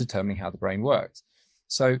determining how the brain works.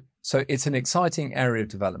 So it's an exciting area of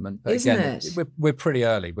development. But Isn't again, it? We're pretty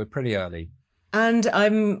early. And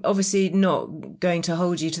I'm obviously not going to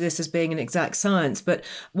hold you to this as being an exact science, but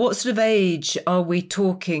what sort of age are we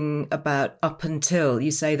talking about up until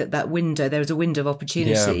you say that window, there is a window of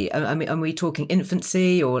opportunity? Yeah. I mean, are we talking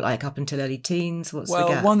infancy or like up until early teens? What's the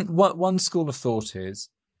gap? One school of thought is,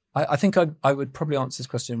 I think I would probably answer this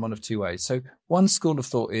question in one of two ways. So one school of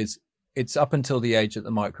thought is it's up until the age that the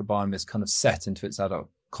microbiome is kind of set into its adult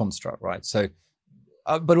construct, right? So,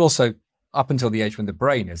 but also up until the age when the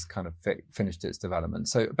brain has kind of finished its development.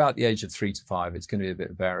 So about the age of 3 to 5, it's going to be a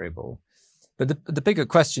bit variable. But the bigger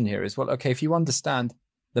question here is, well, okay, if you understand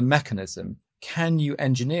the mechanism, can you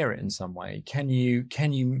engineer it in some way? Can you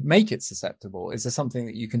make it susceptible? Is there something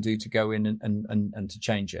that you can do to go in and to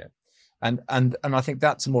change it? And I think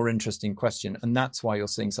that's a more interesting question. And that's why you're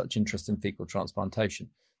seeing such interest in fecal transplantation.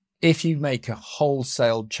 If you make a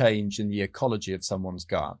wholesale change in the ecology of someone's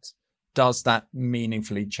gut, does that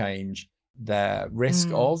meaningfully change their risk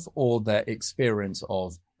of or their experience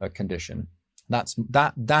of a condition? That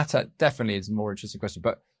definitely is a more interesting question.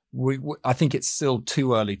 But I think it's still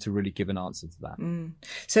too early to really give an answer to that.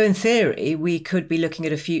 So in theory, we could be looking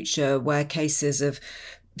at a future where cases of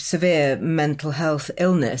severe mental health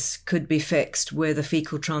illness could be fixed with a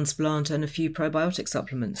fecal transplant and a few probiotic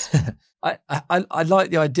supplements. I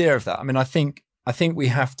like the idea of that. I mean, I think we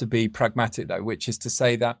have to be pragmatic though, which is to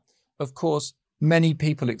say that, of course, many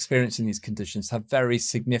people experiencing these conditions have very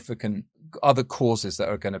significant other causes that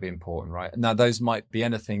are going to be important, right? Now, those might be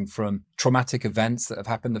anything from traumatic events that have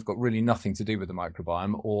happened that've got really nothing to do with the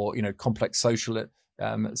microbiome, or, complex social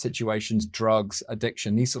situations, drugs,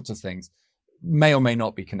 addiction, these sorts of things may or may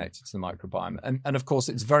not be connected to the microbiome. And of course,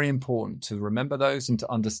 it's very important to remember those and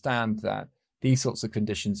to understand that these sorts of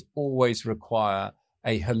conditions always require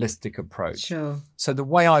a holistic approach. Sure. So the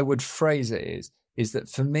way I would phrase it is that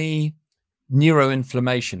for me,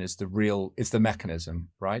 neuroinflammation is the mechanism,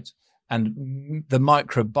 right? And the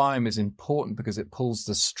microbiome is important because it pulls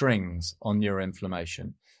the strings on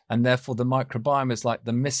neuroinflammation. And therefore the microbiome is like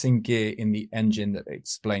the missing gear in the engine that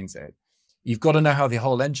explains it. You've got to know how the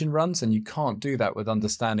whole engine runs, and you can't do that with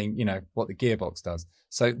understanding, what the gearbox does.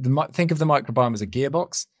 So think of the microbiome as a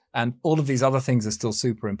gearbox, and all of these other things are still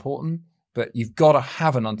super important, but you've got to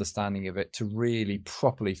have an understanding of it to really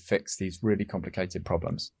properly fix these really complicated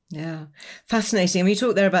problems. Yeah, fascinating. And we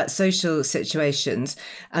talked there about social situations,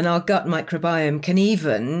 and our gut microbiome can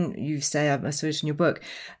even, you say, I suppose in your book,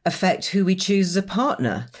 affect who we choose as a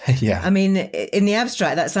partner. Yeah. I mean, in the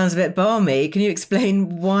abstract, that sounds a bit balmy. Can you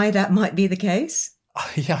explain why that might be the case?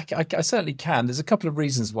 Yeah, I certainly can. There's a couple of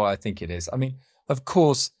reasons why I think it is. I mean, of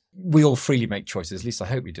course, we all freely make choices, at least I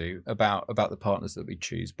hope we do, about the partners that we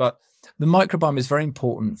choose. But the microbiome is very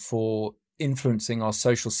important for influencing our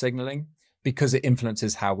social signaling because it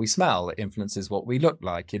influences how we smell. It influences what we look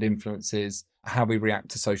like. It influences how we react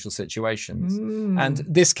to social situations. And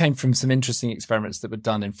this came from some interesting experiments that were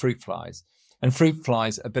done in fruit flies. And fruit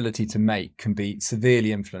flies' ability to mate can be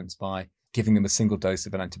severely influenced by giving them a single dose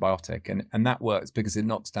of an antibiotic. And that works because it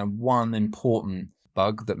knocks down one important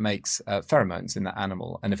bug that makes pheromones in that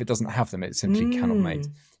animal. And if it doesn't have them, it simply cannot mate.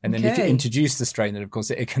 And then if you introduce the strain, then of course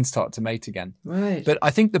it can start to mate again. Right. But I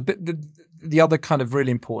think the other kind of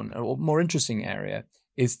really important or more interesting area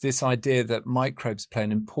is this idea that microbes play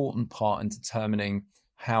an important part in determining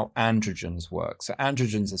how androgens work. So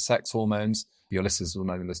androgens are sex hormones. Your listeners will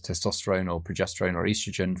know them as testosterone or progesterone or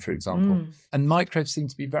estrogen, for example. And microbes seem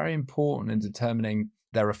to be very important in determining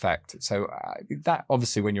their effect. So that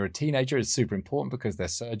obviously when you're a teenager is super important because they're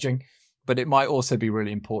surging, but it might also be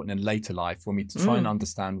really important in later life when we try and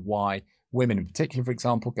understand why women in particular, for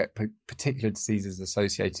example, get particular diseases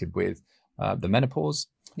associated with the menopause.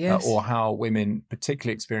 Yes. Or how women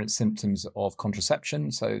particularly experience symptoms of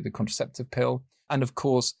contraception, so the contraceptive pill. And of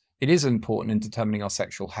course, it is important in determining our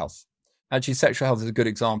sexual health. Actually, sexual health is a good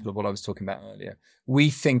example of what I was talking about earlier. We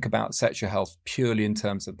think about sexual health purely in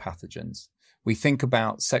terms of pathogens. We think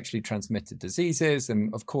about sexually transmitted diseases,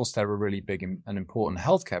 and of course, they're a really big and important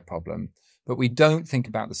healthcare problem, but we don't think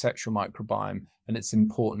about the sexual microbiome, and it's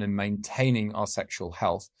important in maintaining our sexual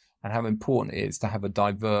health and how important it is to have a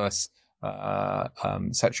diverse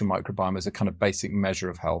sexual microbiome as a kind of basic measure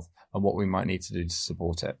of health and what we might need to do to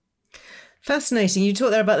support it. Fascinating. You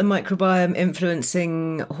talked there about the microbiome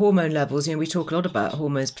influencing hormone levels. We talk a lot about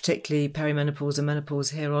hormones, particularly perimenopause and menopause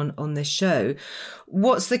here on this show.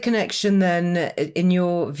 What's the connection then, in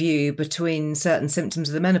your view, between certain symptoms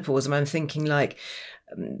of the menopause? And I'm thinking like,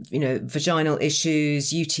 vaginal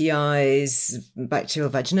issues, UTIs, bacterial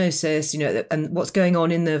vaginosis, and what's going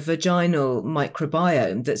on in the vaginal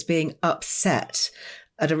microbiome that's being upset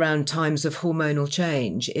at around times of hormonal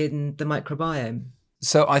change in the microbiome?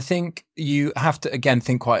 So I think you have to, again,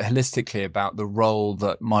 think quite holistically about the role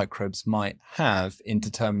that microbes might have in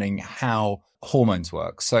determining how hormones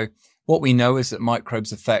work. So what we know is that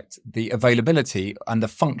microbes affect the availability and the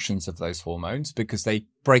functions of those hormones because they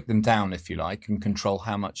break them down, if you like, and control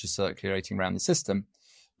how much is circulating around the system.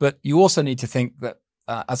 But you also need to think that,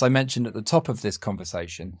 as I mentioned at the top of this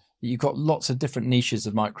conversation, you've got lots of different niches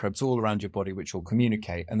of microbes all around your body which all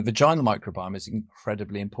communicate. And the vaginal microbiome is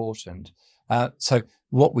incredibly important. So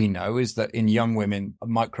what we know is that in young women, a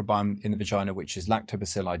microbiome in the vagina, which is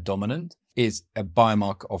lactobacilli dominant, is a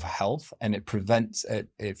biomarker of health, and it prevents it,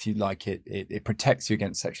 if you like, it protects you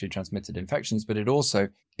against sexually transmitted infections, but it also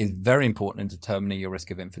is very important in determining your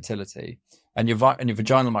risk of infertility. And your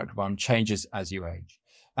vaginal microbiome changes as you age.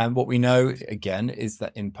 And what we know, again, is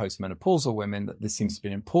that in postmenopausal women, that this seems to be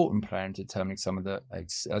an important player in determining some of the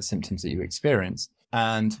symptoms that you experience.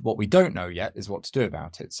 And what we don't know yet is what to do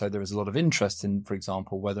about it. So there is a lot of interest in, for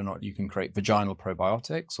example, whether or not you can create vaginal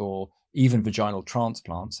probiotics or even vaginal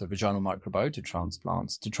transplants, so vaginal microbiota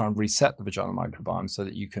transplants, to try and reset the vaginal microbiome so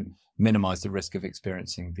that you can minimize the risk of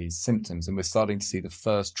experiencing these symptoms. And we're starting to see the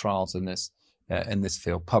first trials in this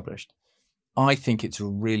field published. I think it's a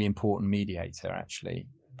really important mediator, actually.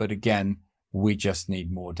 But again, we just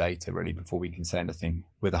need more data really before we can say anything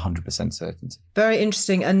with 100% certainty. Very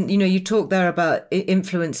interesting. And, you talk there about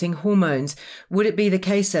influencing hormones. Would it be the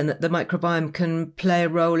case then that the microbiome can play a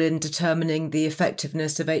role in determining the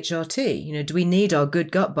effectiveness of HRT? Do we need our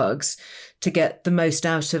good gut bugs to get the most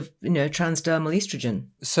out of, transdermal estrogen?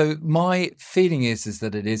 So my feeling is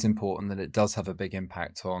that it is important that it does have a big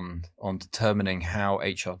impact on determining how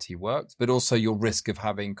HRT works, but also your risk of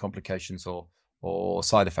having complications or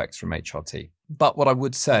side effects from HRT. But what I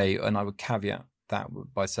would say, and I would caveat that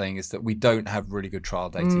by saying, is that we don't have really good trial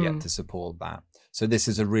data yet to support that. So this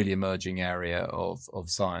is a really emerging area of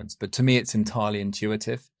science. But to me, it's entirely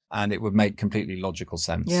intuitive and it would make completely logical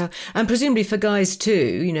sense. Yeah. And presumably for guys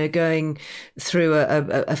too, going through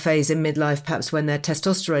a phase in midlife, perhaps when their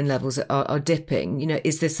testosterone levels are dipping,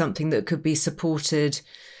 is this something that could be supported,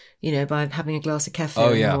 by having a glass of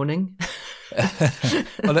caffeine in the morning?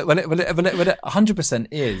 well, it 100%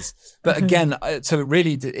 is. But again, so it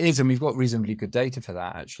really is, and we've got reasonably good data for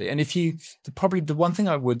that, actually. And probably the one thing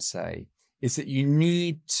I would say is that you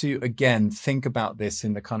need to, again, think about this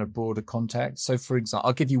in the kind of broader context. So for example,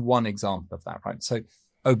 I'll give you one example of that, right? So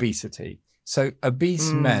obesity. So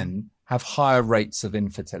obese men have higher rates of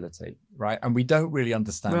infertility, right? And we don't really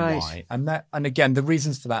understand why. And again, the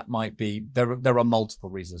reasons for that might be, there are multiple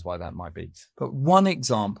reasons why that might be. But one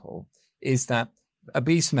example is that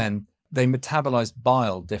obese men, they metabolize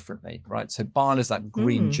bile differently, right? So bile is that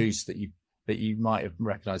green juice that you might have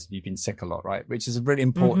recognized if you've been sick a lot, right? Which is really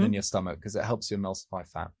important in your stomach because it helps you emulsify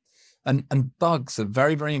fat. And bugs are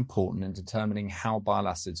very, very important in determining how bile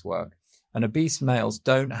acids work. And obese males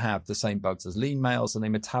don't have the same bugs as lean males, and they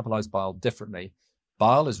metabolize bile differently.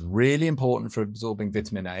 Bile is really important for absorbing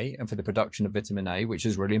vitamin A and for the production of vitamin A, which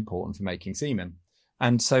is really important for making semen.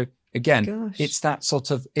 And so again, it's that,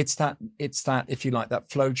 if you like, that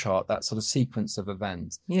flow chart, that sort of sequence of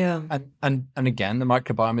events. Yeah. And again, the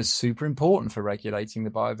microbiome is super important for regulating the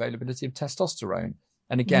bioavailability of testosterone.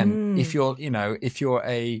 And again, if you're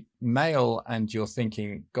a male and you're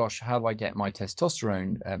thinking, gosh, how do I get my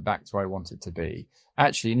testosterone back to where I want it to be?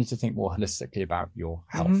 Actually, you need to think more holistically about your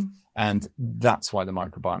health. And that's why the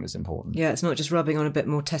microbiome is important. Yeah, it's not just rubbing on a bit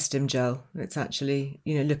more testim gel. It's actually,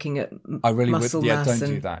 looking at muscle mass. Don't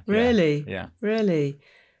do that. Really? Yeah. Really?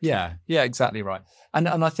 Yeah, exactly right. And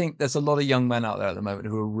I think there's a lot of young men out there at the moment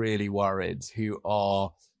who are really worried, who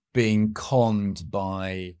are being conned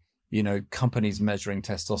by, companies measuring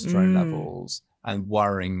testosterone levels and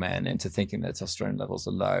worrying men into thinking their testosterone levels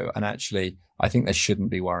are low. And actually, I think they shouldn't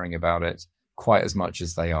be worrying about it. quite as much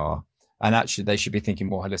as they are. And actually, they should be thinking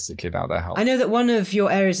more holistically about their health. I know that one of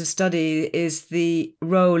your areas of study is the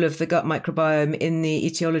role of the gut microbiome in the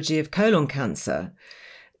etiology of colon cancer.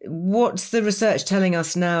 What's the research telling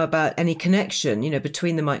us now about any connection,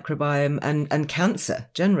 between the microbiome and cancer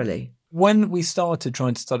generally? When we started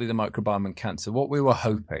trying to study the microbiome and cancer, what we were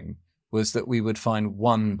hoping was that we would find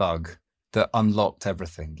one bug that unlocked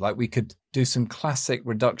everything. Like we could do some classic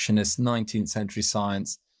reductionist 19th century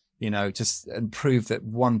science, just and prove that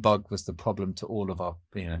one bug was the problem to all of our,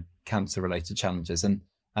 cancer-related challenges. And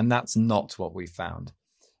that's not what we found.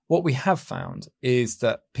 What we have found is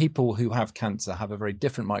that people who have cancer have a very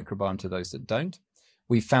different microbiome to those that don't.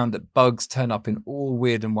 We found that bugs turn up in all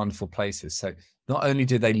weird and wonderful places. So not only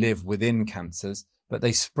do they live within cancers, but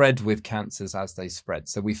they spread with cancers as they spread.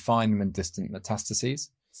 So we find them in distant metastases.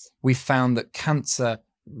 We found that cancer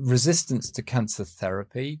resistance to cancer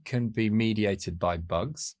therapy can be mediated by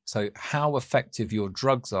bugs. So how effective your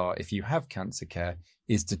drugs are if you have cancer care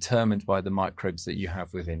is determined by the microbes that you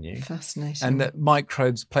have within you. Fascinating. And that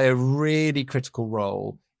microbes play a really critical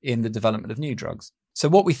role in the development of new drugs. So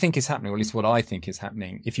what we think is happening, or at least what I think is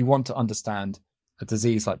happening, if you want to understand a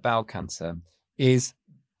disease like bowel cancer, is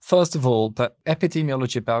first of all, that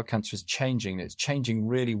epidemiology of bowel cancer is changing. It's changing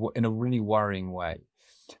really in a really worrying way.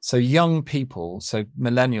 So young people, so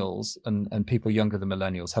millennials and people younger than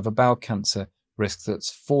millennials have a bowel cancer risk that's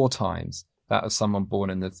 4 times that of someone born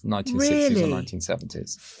in the 1960s really? or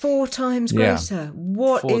 1970s. 4 times greater. Yeah.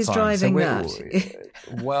 What 4 is times. Driving that?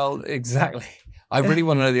 Well, exactly. I really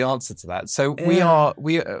want to know the answer to that. So we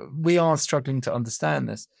are struggling to understand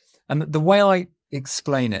this. And the way I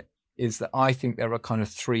explain it is that I think there are kind of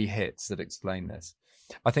 3 hits that explain this.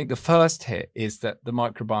 I think the first hit is that the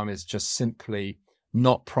microbiome is just simply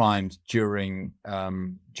not primed during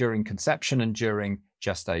conception and during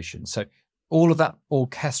gestation. So all of that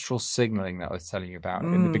orchestral signaling that I was telling you about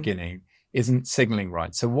in the beginning isn't signaling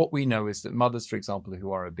right. So what we know is that mothers, for example,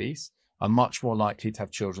 who are obese are much more likely to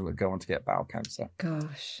have children that go on to get bowel cancer.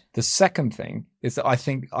 Gosh. The second thing is that I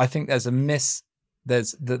think there's a miss.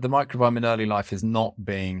 There's the microbiome in early life is not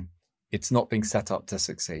being set up to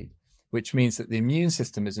succeed, which means that the immune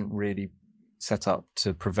system isn't really set up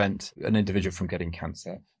to prevent an individual from getting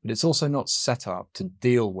cancer, but it's also not set up to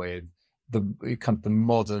deal with the kind of the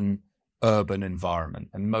modern urban environment.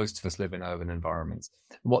 And most of us live in urban environments.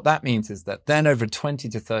 What that means is that then over 20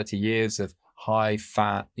 to 30 years of high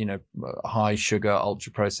fat, high sugar,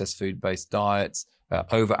 ultra processed food based diets,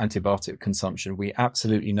 over antibiotic consumption, we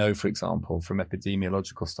absolutely know, for example, from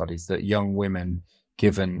epidemiological studies that young women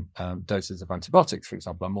given doses of antibiotics, for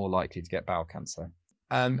example, are more likely to get bowel cancer.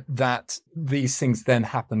 That these things then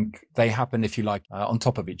happen, if you like, on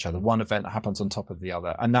top of each other. One event happens on top of the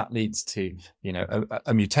other. And that leads to,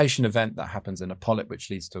 a mutation event that happens in a polyp, which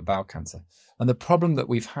leads to a bowel cancer. And the problem that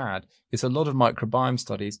we've had is a lot of microbiome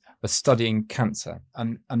studies are studying cancer.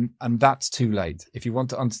 And that's too late. If you want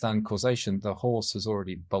to understand causation, the horse has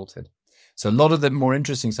already bolted. So a lot of the more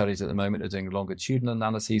interesting studies at the moment are doing longitudinal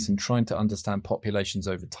analyses and trying to understand populations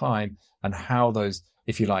over time and how those,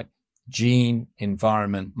 if you like, gene,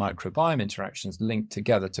 environment, microbiome interactions link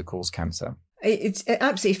together to cause cancer. It's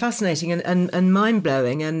absolutely fascinating and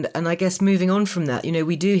mind-blowing. And I guess moving on from that,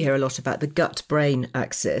 we do hear a lot about the gut-brain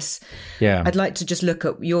axis. Yeah. I'd like to just look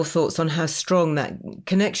at your thoughts on how strong that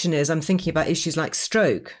connection is. I'm thinking about issues like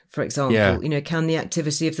stroke, for example. Yeah. Can the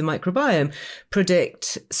activity of the microbiome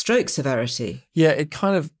predict stroke severity? Yeah, it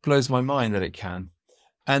kind of blows my mind that it can.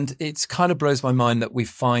 And it kind of blows my mind that we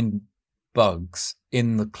find bugs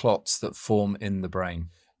in the clots that form in the brain.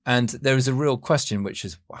 And there is a real question, which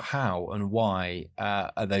is how and why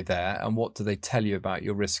are they there, and what do they tell you about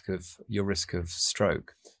your risk of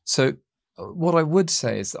stroke? So what I would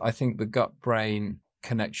say is that I think the gut-brain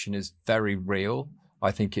connection is very real. I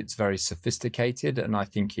think it's very sophisticated, and I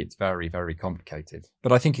think it's very, very complicated.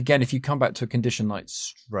 But I think, again, if you come back to a condition like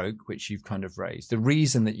stroke, which you've kind of raised, the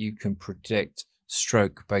reason that you can predict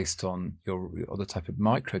stroke based on the type of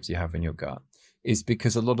microbes you have in your gut is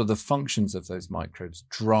because a lot of the functions of those microbes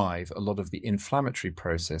drive a lot of the inflammatory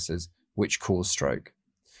processes which cause stroke.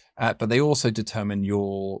 But they also determine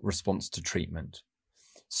your response to treatment.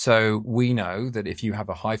 So we know that if you have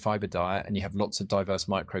a high fiber diet and you have lots of diverse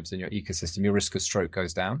microbes in your ecosystem, your risk of stroke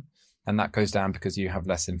goes down. And that goes down because you have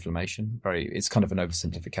less inflammation. It's kind of an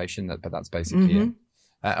oversimplification, but that's basically it.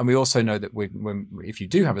 And we also know that if you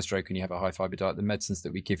do have a stroke and you have a high fiber diet, the medicines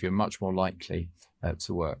that we give you are much more likely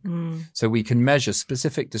to work. So we can measure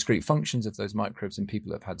specific discrete functions of those microbes in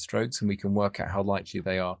people that have had strokes, and we can work out how likely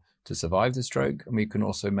they are to survive the stroke. And we can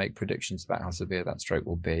also make predictions about how severe that stroke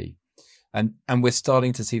will be. And we're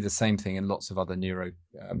starting to see the same thing in lots of other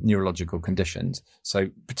neurological conditions. So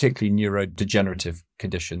particularly neurodegenerative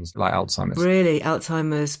conditions like Alzheimer's. Really?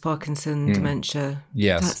 Alzheimer's, Parkinson, dementia.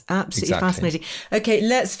 Yes. That's absolutely exactly. fascinating. Okay,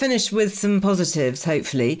 let's finish with some positives,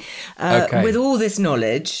 hopefully. Okay. With all this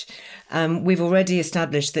knowledge, we've already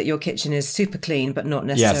established that your kitchen is super clean, but not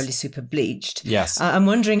necessarily super bleached. Yes. I'm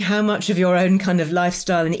wondering how much of your own kind of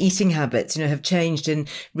lifestyle and eating habits, have changed in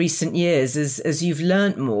recent years as you've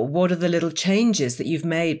learnt more. What are the little changes that you've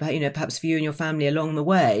made, perhaps for you and your family along the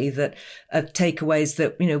way that are takeaways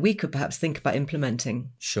that, we could perhaps think about implementing?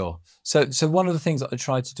 Sure. So one of the things that I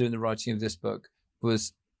tried to do in the writing of this book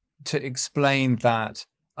was to explain that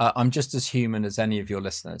I'm just as human as any of your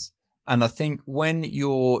listeners. And I think when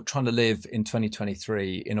you're trying to live in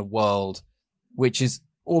 2023 in a world which is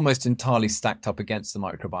almost entirely stacked up against the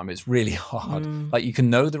microbiome, it's really hard. Like you can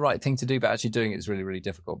know the right thing to do, but actually doing it is really, really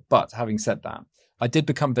difficult. But having said that, I did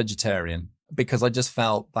become vegetarian because I just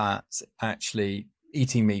felt that actually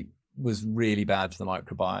eating meat was really bad for the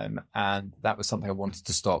microbiome. And that was something I wanted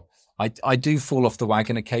to stop. I do fall off the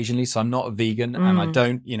wagon occasionally, so I'm not a vegan and I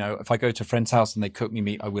don't, if I go to a friend's house and they cook me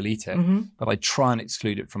meat, I will eat it, but I try and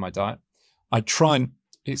exclude it from my diet. I try and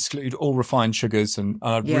exclude all refined sugars and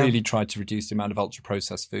I've really tried to reduce the amount of ultra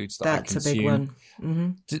processed foods that I consume. That's a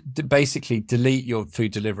big one. Basically delete your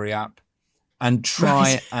food delivery app and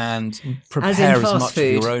try and prepare as much of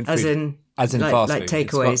your own food. As in fast food.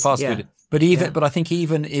 Takeaways. Fast food. But I think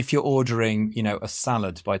even if you're ordering, a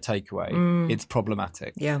salad by takeaway, it's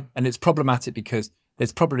problematic. Yeah. And it's problematic because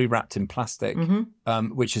it's probably wrapped in plastic,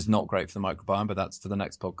 which is not great for the microbiome, but that's for the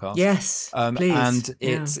next podcast. Yes, please. And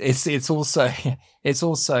it's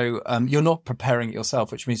also you're not preparing it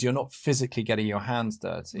yourself, which means you're not physically getting your hands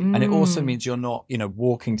dirty. And it also means you're not,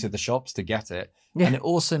 walking to the shops to get it. Yeah. And it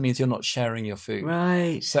also means you're not sharing your food.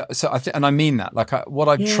 Right. So and I mean that, what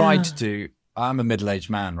I've tried to do, I'm a middle-aged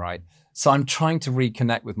man, right? So I'm trying to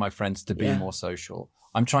reconnect with my friends to be more social.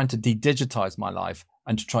 I'm trying to de-digitize my life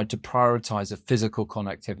and to try to prioritize a physical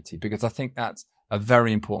connectivity because I think that's a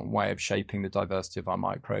very important way of shaping the diversity of our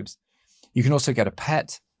microbes. You can also get a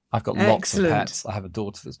pet. I've got lots of pets. I have a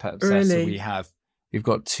daughter that's pet obsessed. Really? So we've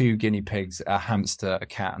got 2 guinea pigs, a hamster, a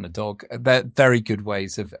cat and a dog. They're very good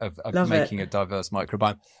ways of making a diverse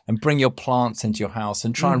microbiome. And bring your plants into your house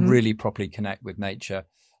and try and really properly connect with nature.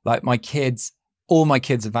 Like all my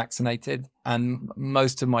kids are vaccinated and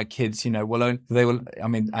most of my kids,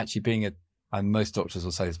 most doctors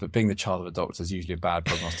will say this, but being the child of a doctor is usually a bad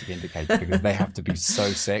prognostic indicator because they have to be so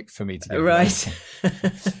sick for me to get right.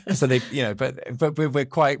 So they, but we're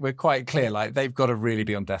quite clear, like they've got to really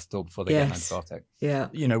be on death's door before they get an antibiotic. Yeah.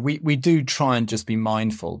 We do try and just be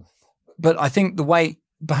mindful, but I think the way,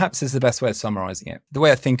 perhaps this is the best way of summarizing it. The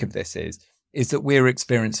way I think of this is that we're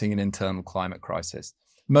experiencing an internal climate crisis.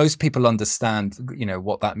 Most people understand,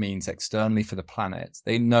 what that means externally for the planet.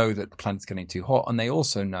 They know that the planet's getting too hot, and they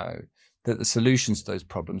also know that the solutions to those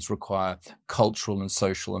problems require cultural and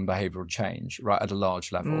social and behavioral change, right, at a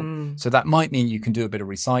large level. So that might mean you can do a bit of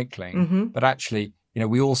recycling, but actually,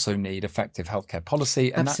 we also need effective healthcare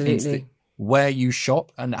policy, and that means that where you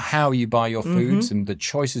shop and how you buy your foods and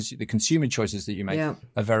the consumer choices that you make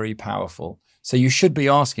are very powerful. So you should be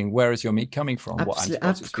asking, where is your meat coming from? What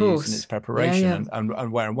antibiotics we use in its preparation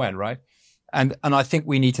and where and when, right? And I think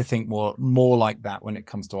we need to think more like that when it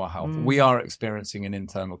comes to our health. We are experiencing an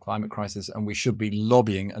internal climate crisis and we should be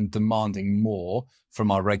lobbying and demanding more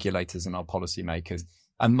from our regulators and our policymakers.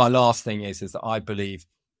 And my last thing is that I believe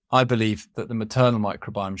that the maternal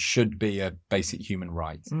microbiome should be a basic human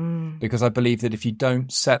right, because I believe that if you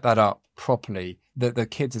don't set that up properly, that the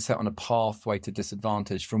kids are set on a pathway to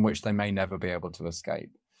disadvantage from which they may never be able to escape.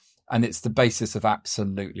 And it's the basis of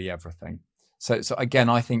absolutely everything. So again,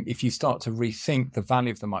 I think if you start to rethink the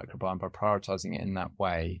value of the microbiome by prioritizing it in that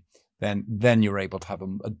way, then you're able to have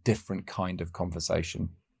a different kind of conversation.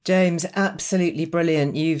 James, absolutely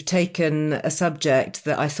brilliant. You've taken a subject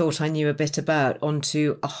that I thought I knew a bit about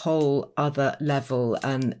onto a whole other level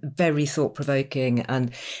and very thought-provoking.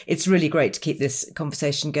 And it's really great to keep this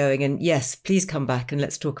conversation going. And yes, please come back and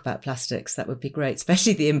let's talk about plastics. That would be great,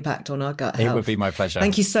 especially the impact on our gut health. It would be my pleasure.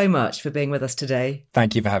 Thank you so much for being with us today.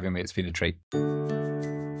 Thank you for having me. It's been a treat.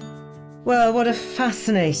 Well, what a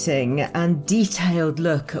fascinating and detailed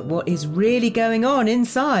look at what is really going on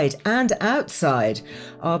inside and outside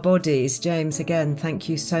our bodies. James, again, thank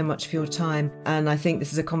you so much for your time. And I think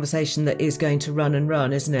this is a conversation that is going to run and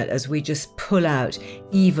run, isn't it? As we just pull out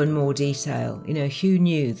even more detail. Who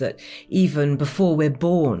knew that even before we're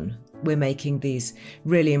born, we're making these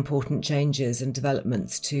really important changes and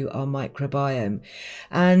developments to our microbiome.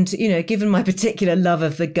 And, you know, given my particular love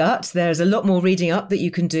of the gut, there's a lot more reading up that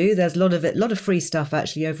you can do. There's a lot of free stuff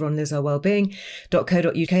actually over on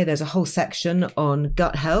lizarwellbeing.co.uk. There's a whole section on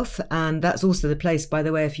gut health. And that's also the place, by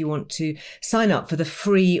the way, if you want to sign up for the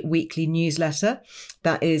free weekly newsletter.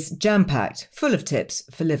 That is jam-packed, full of tips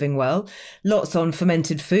for living well. Lots on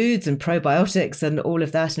fermented foods and probiotics and all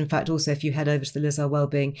of that. In fact, also, if you head over to the Liz Our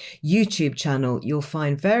Wellbeing YouTube channel, you'll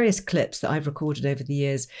find various clips that I've recorded over the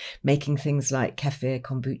years, making things like kefir,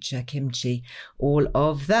 kombucha, kimchi, all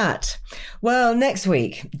of that. Well, next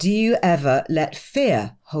week, do you ever let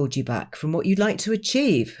fear hold you back from what you'd like to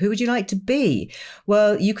achieve? Who would you like to be?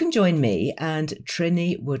 Well, you can join me and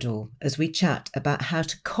Trini Woodall as we chat about how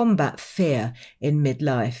to combat fear in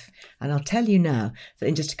midlife. And I'll tell you now that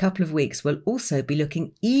in just a couple of weeks, we'll also be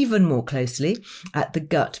looking even more closely at the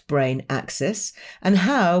gut-brain axis and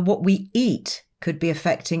how what we eat could be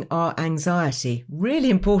affecting our anxiety. Really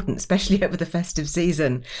important, especially over the festive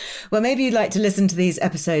season. Well, maybe you'd like to listen to these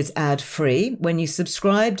episodes ad-free. When you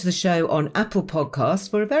subscribe to the show on Apple Podcasts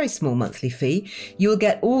for a very small monthly fee, you will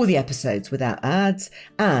get all the episodes without ads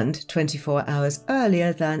and 24 hours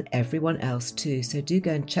earlier than everyone else too. So do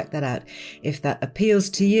go and check that out if that appeals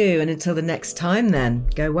to you. And until the next time then,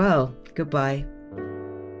 go well. Goodbye.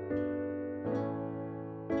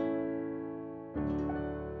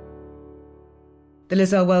 The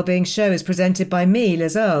Liz Earle Wellbeing Show is presented by me,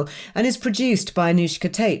 Liz Earle, and is produced by Anushka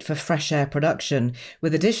Tate for Fresh Air Production,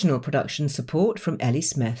 with additional production support from Ellie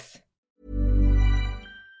Smith.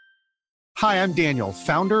 Hi, I'm Daniel,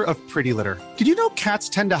 founder of Pretty Litter. Did you know cats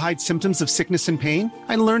tend to hide symptoms of sickness and pain?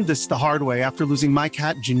 I learned this the hard way after losing my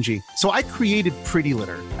cat, Gingy. So I created Pretty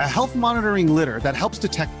Litter, a health monitoring litter that helps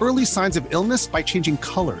detect early signs of illness by changing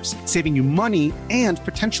colors, saving you money and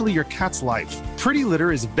potentially your cat's life. Pretty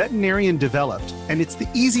Litter is veterinarian developed, and it's the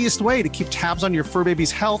easiest way to keep tabs on your fur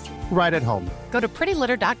baby's health right at home. Go to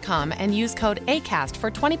prettylitter.com and use code ACAST for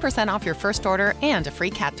 20% off your first order and a free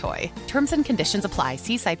cat toy. Terms and conditions apply.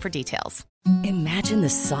 See site for details. Imagine the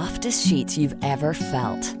softest sheets you've ever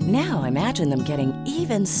felt. Now imagine them getting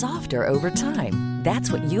even softer over time.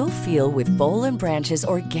 That's what you'll feel with Boll & Branch's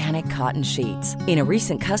organic cotton sheets. In a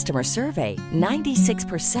recent customer survey,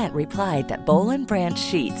 96% replied that Boll & Branch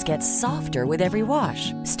sheets get softer with every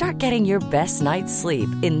wash. Start getting your best night's sleep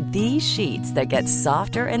in these sheets that get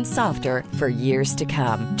softer and softer for years to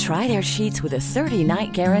come. Try their sheets with a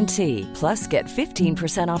 30-night guarantee. Plus, get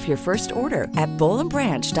 15% off your first order at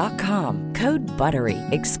bollandbranch.com. Code BUTTERY.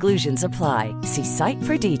 Exclusions apply. See site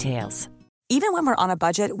for details. Even when we're on a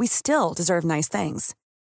budget, we still deserve nice things.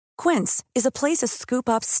 Quince is a place to scoop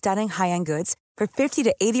up stunning high-end goods for 50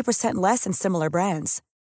 to 80% less than similar brands.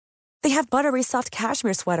 They have buttery soft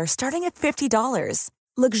cashmere sweaters starting at $50,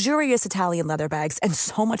 luxurious Italian leather bags, and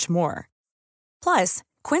so much more. Plus,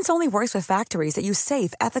 Quince only works with factories that use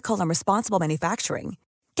safe, ethical, and responsible manufacturing.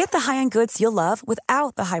 Get the high-end goods you'll love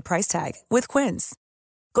without the high price tag with Quince.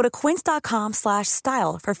 Go to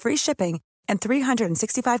quince.com/style for free shipping and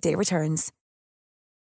 365-day returns.